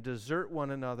we can desert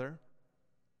one another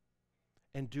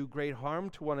and do great harm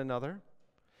to one another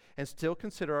and still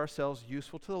consider ourselves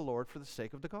useful to the Lord for the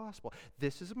sake of the gospel.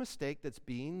 This is a mistake that's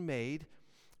being made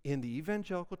in the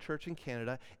evangelical church in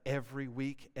Canada every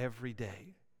week, every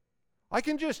day. I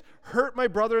can just hurt my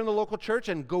brother in the local church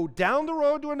and go down the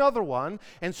road to another one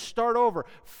and start over.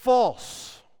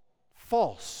 False.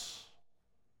 False.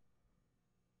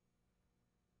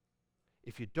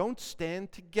 If you don't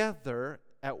stand together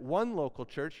at one local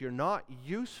church, you're not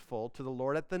useful to the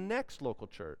Lord at the next local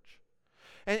church.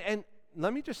 And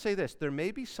let me just say this. There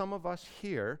may be some of us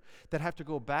here that have to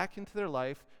go back into their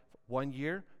life 1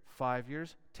 year, 5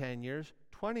 years, 10 years,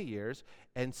 20 years,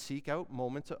 and seek out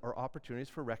moments or opportunities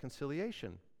for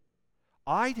reconciliation.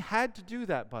 I had to do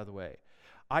that, by the way.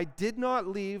 I did not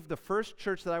leave the first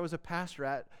church that I was a pastor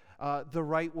at the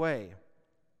right way.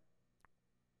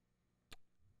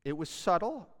 It was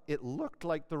subtle. It looked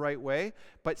like the right way.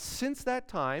 But since that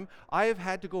time, I have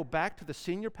had to go back to the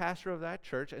senior pastor of that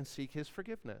church and seek his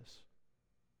forgiveness.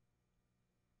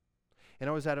 And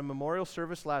I was at a memorial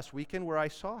service last weekend where I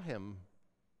saw him.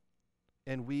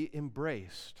 And we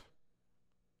embraced.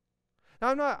 Now,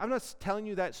 I'm not telling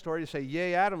you that story to say,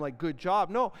 yay, Adam, like, good job.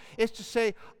 No, it's to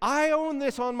say, I own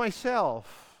this on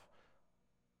myself.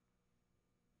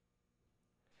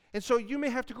 And so you may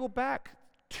have to go back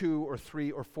 2 or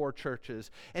 3 or 4 churches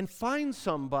and find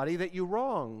somebody that you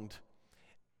wronged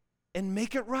and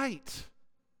make it right.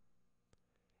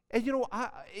 And you know,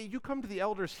 you come to the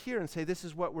elders here and say, this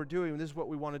is what we're doing, this is what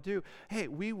we want to do. Hey,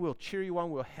 we will cheer you on,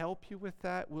 we'll help you with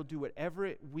that, we'll do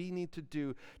whatever we need to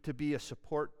do to be a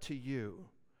support to you,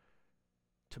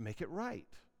 to make it right.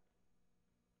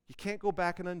 You can't go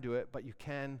back and undo it, but you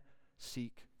can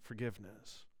seek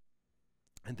forgiveness.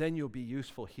 And then you'll be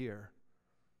useful here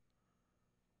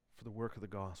for the work of the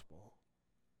gospel.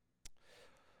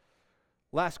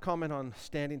 Last comment on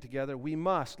standing together. We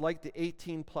must, like the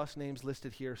 18 plus names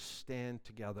listed here, stand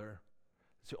together.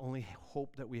 It's the only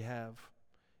hope that we have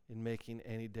in making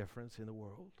any difference in the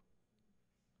world.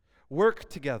 Work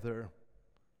together.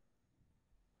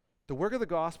 The work of the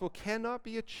gospel cannot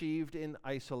be achieved in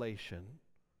isolation.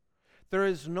 There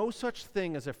is no such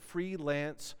thing as a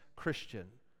freelance Christian.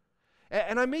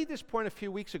 And I made this point a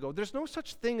few weeks ago. There's no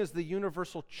such thing as the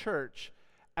universal church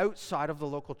outside of the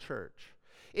local church.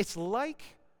 It's like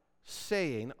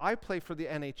saying, I play for the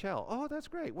NHL. Oh, that's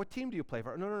great. What team do you play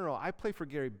for? No. I play for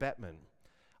Gary Bettman.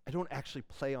 I don't actually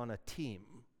play on a team.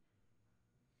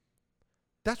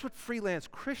 That's what freelance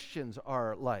Christians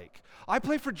are like. I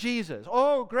play for Jesus.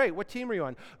 Oh, great. What team are you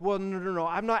on? Well, no.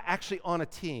 I'm not actually on a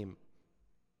team.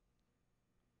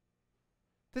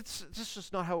 That's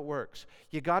just not how it works.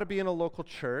 You got to be in a local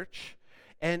church,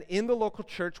 and in the local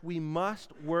church, we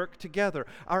must work together.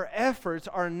 Our efforts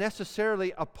are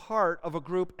necessarily a part of a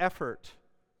group effort.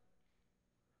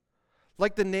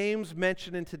 Like the names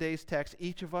mentioned in today's text,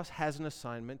 each of us has an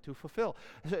assignment to fulfill.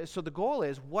 So the goal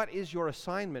is, what is your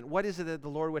assignment? What is it that the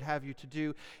Lord would have you to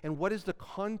do? And what is the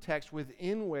context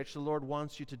within which the Lord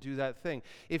wants you to do that thing?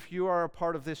 If you are a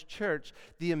part of this church,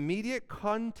 the immediate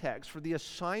context for the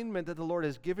assignment that the Lord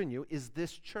has given you is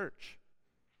this church.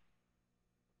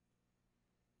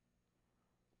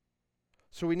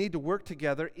 So we need to work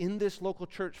together in this local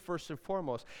church first and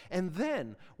foremost. And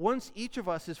then, once each of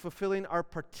us is fulfilling our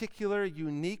particular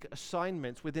unique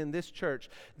assignments within this church,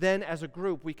 then as a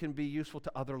group we can be useful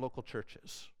to other local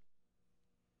churches.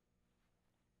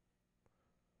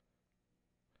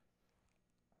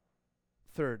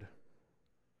 Third,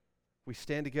 we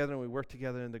stand together and we work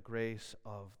together in the grace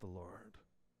of the Lord.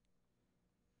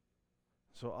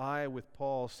 So I, with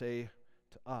Paul, say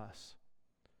to us,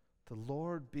 the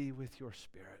Lord be with your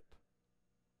spirit.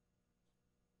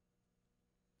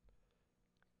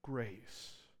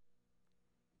 Grace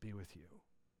be with you.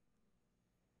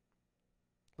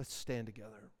 Let's stand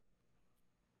together.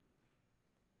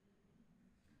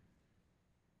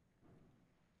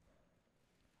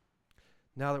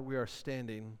 Now that we are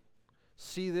standing,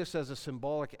 see this as a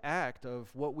symbolic act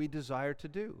of what we desire to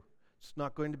do. It's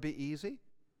not going to be easy,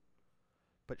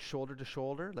 but shoulder to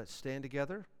shoulder, let's stand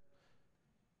together.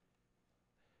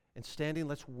 And standing,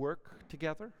 let's work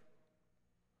together.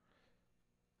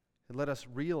 And let us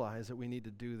realize that we need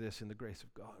to do this in the grace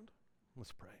of God.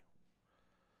 Let's pray.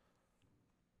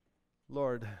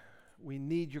 Lord, we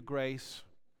need your grace.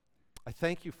 I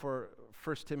thank you for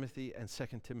 1 Timothy and 2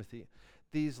 Timothy.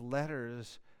 These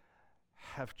letters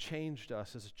have changed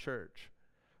us as a church.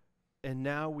 And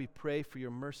now we pray for your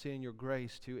mercy and your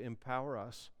grace to empower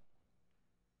us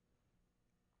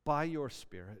by your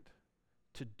Spirit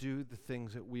to do the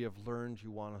things that we have learned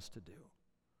you want us to do.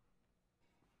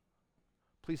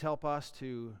 Please help us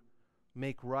to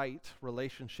make right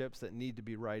relationships that need to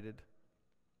be righted.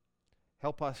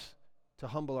 Help us to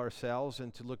humble ourselves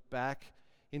and to look back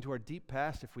into our deep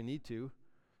past if we need to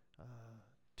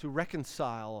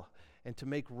reconcile and to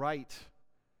make right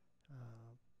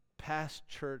past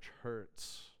church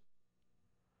hurts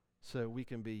so that we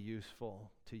can be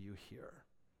useful to you here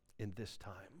in this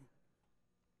time.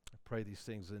 I pray these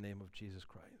things in the name of Jesus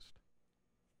Christ.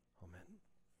 Amen.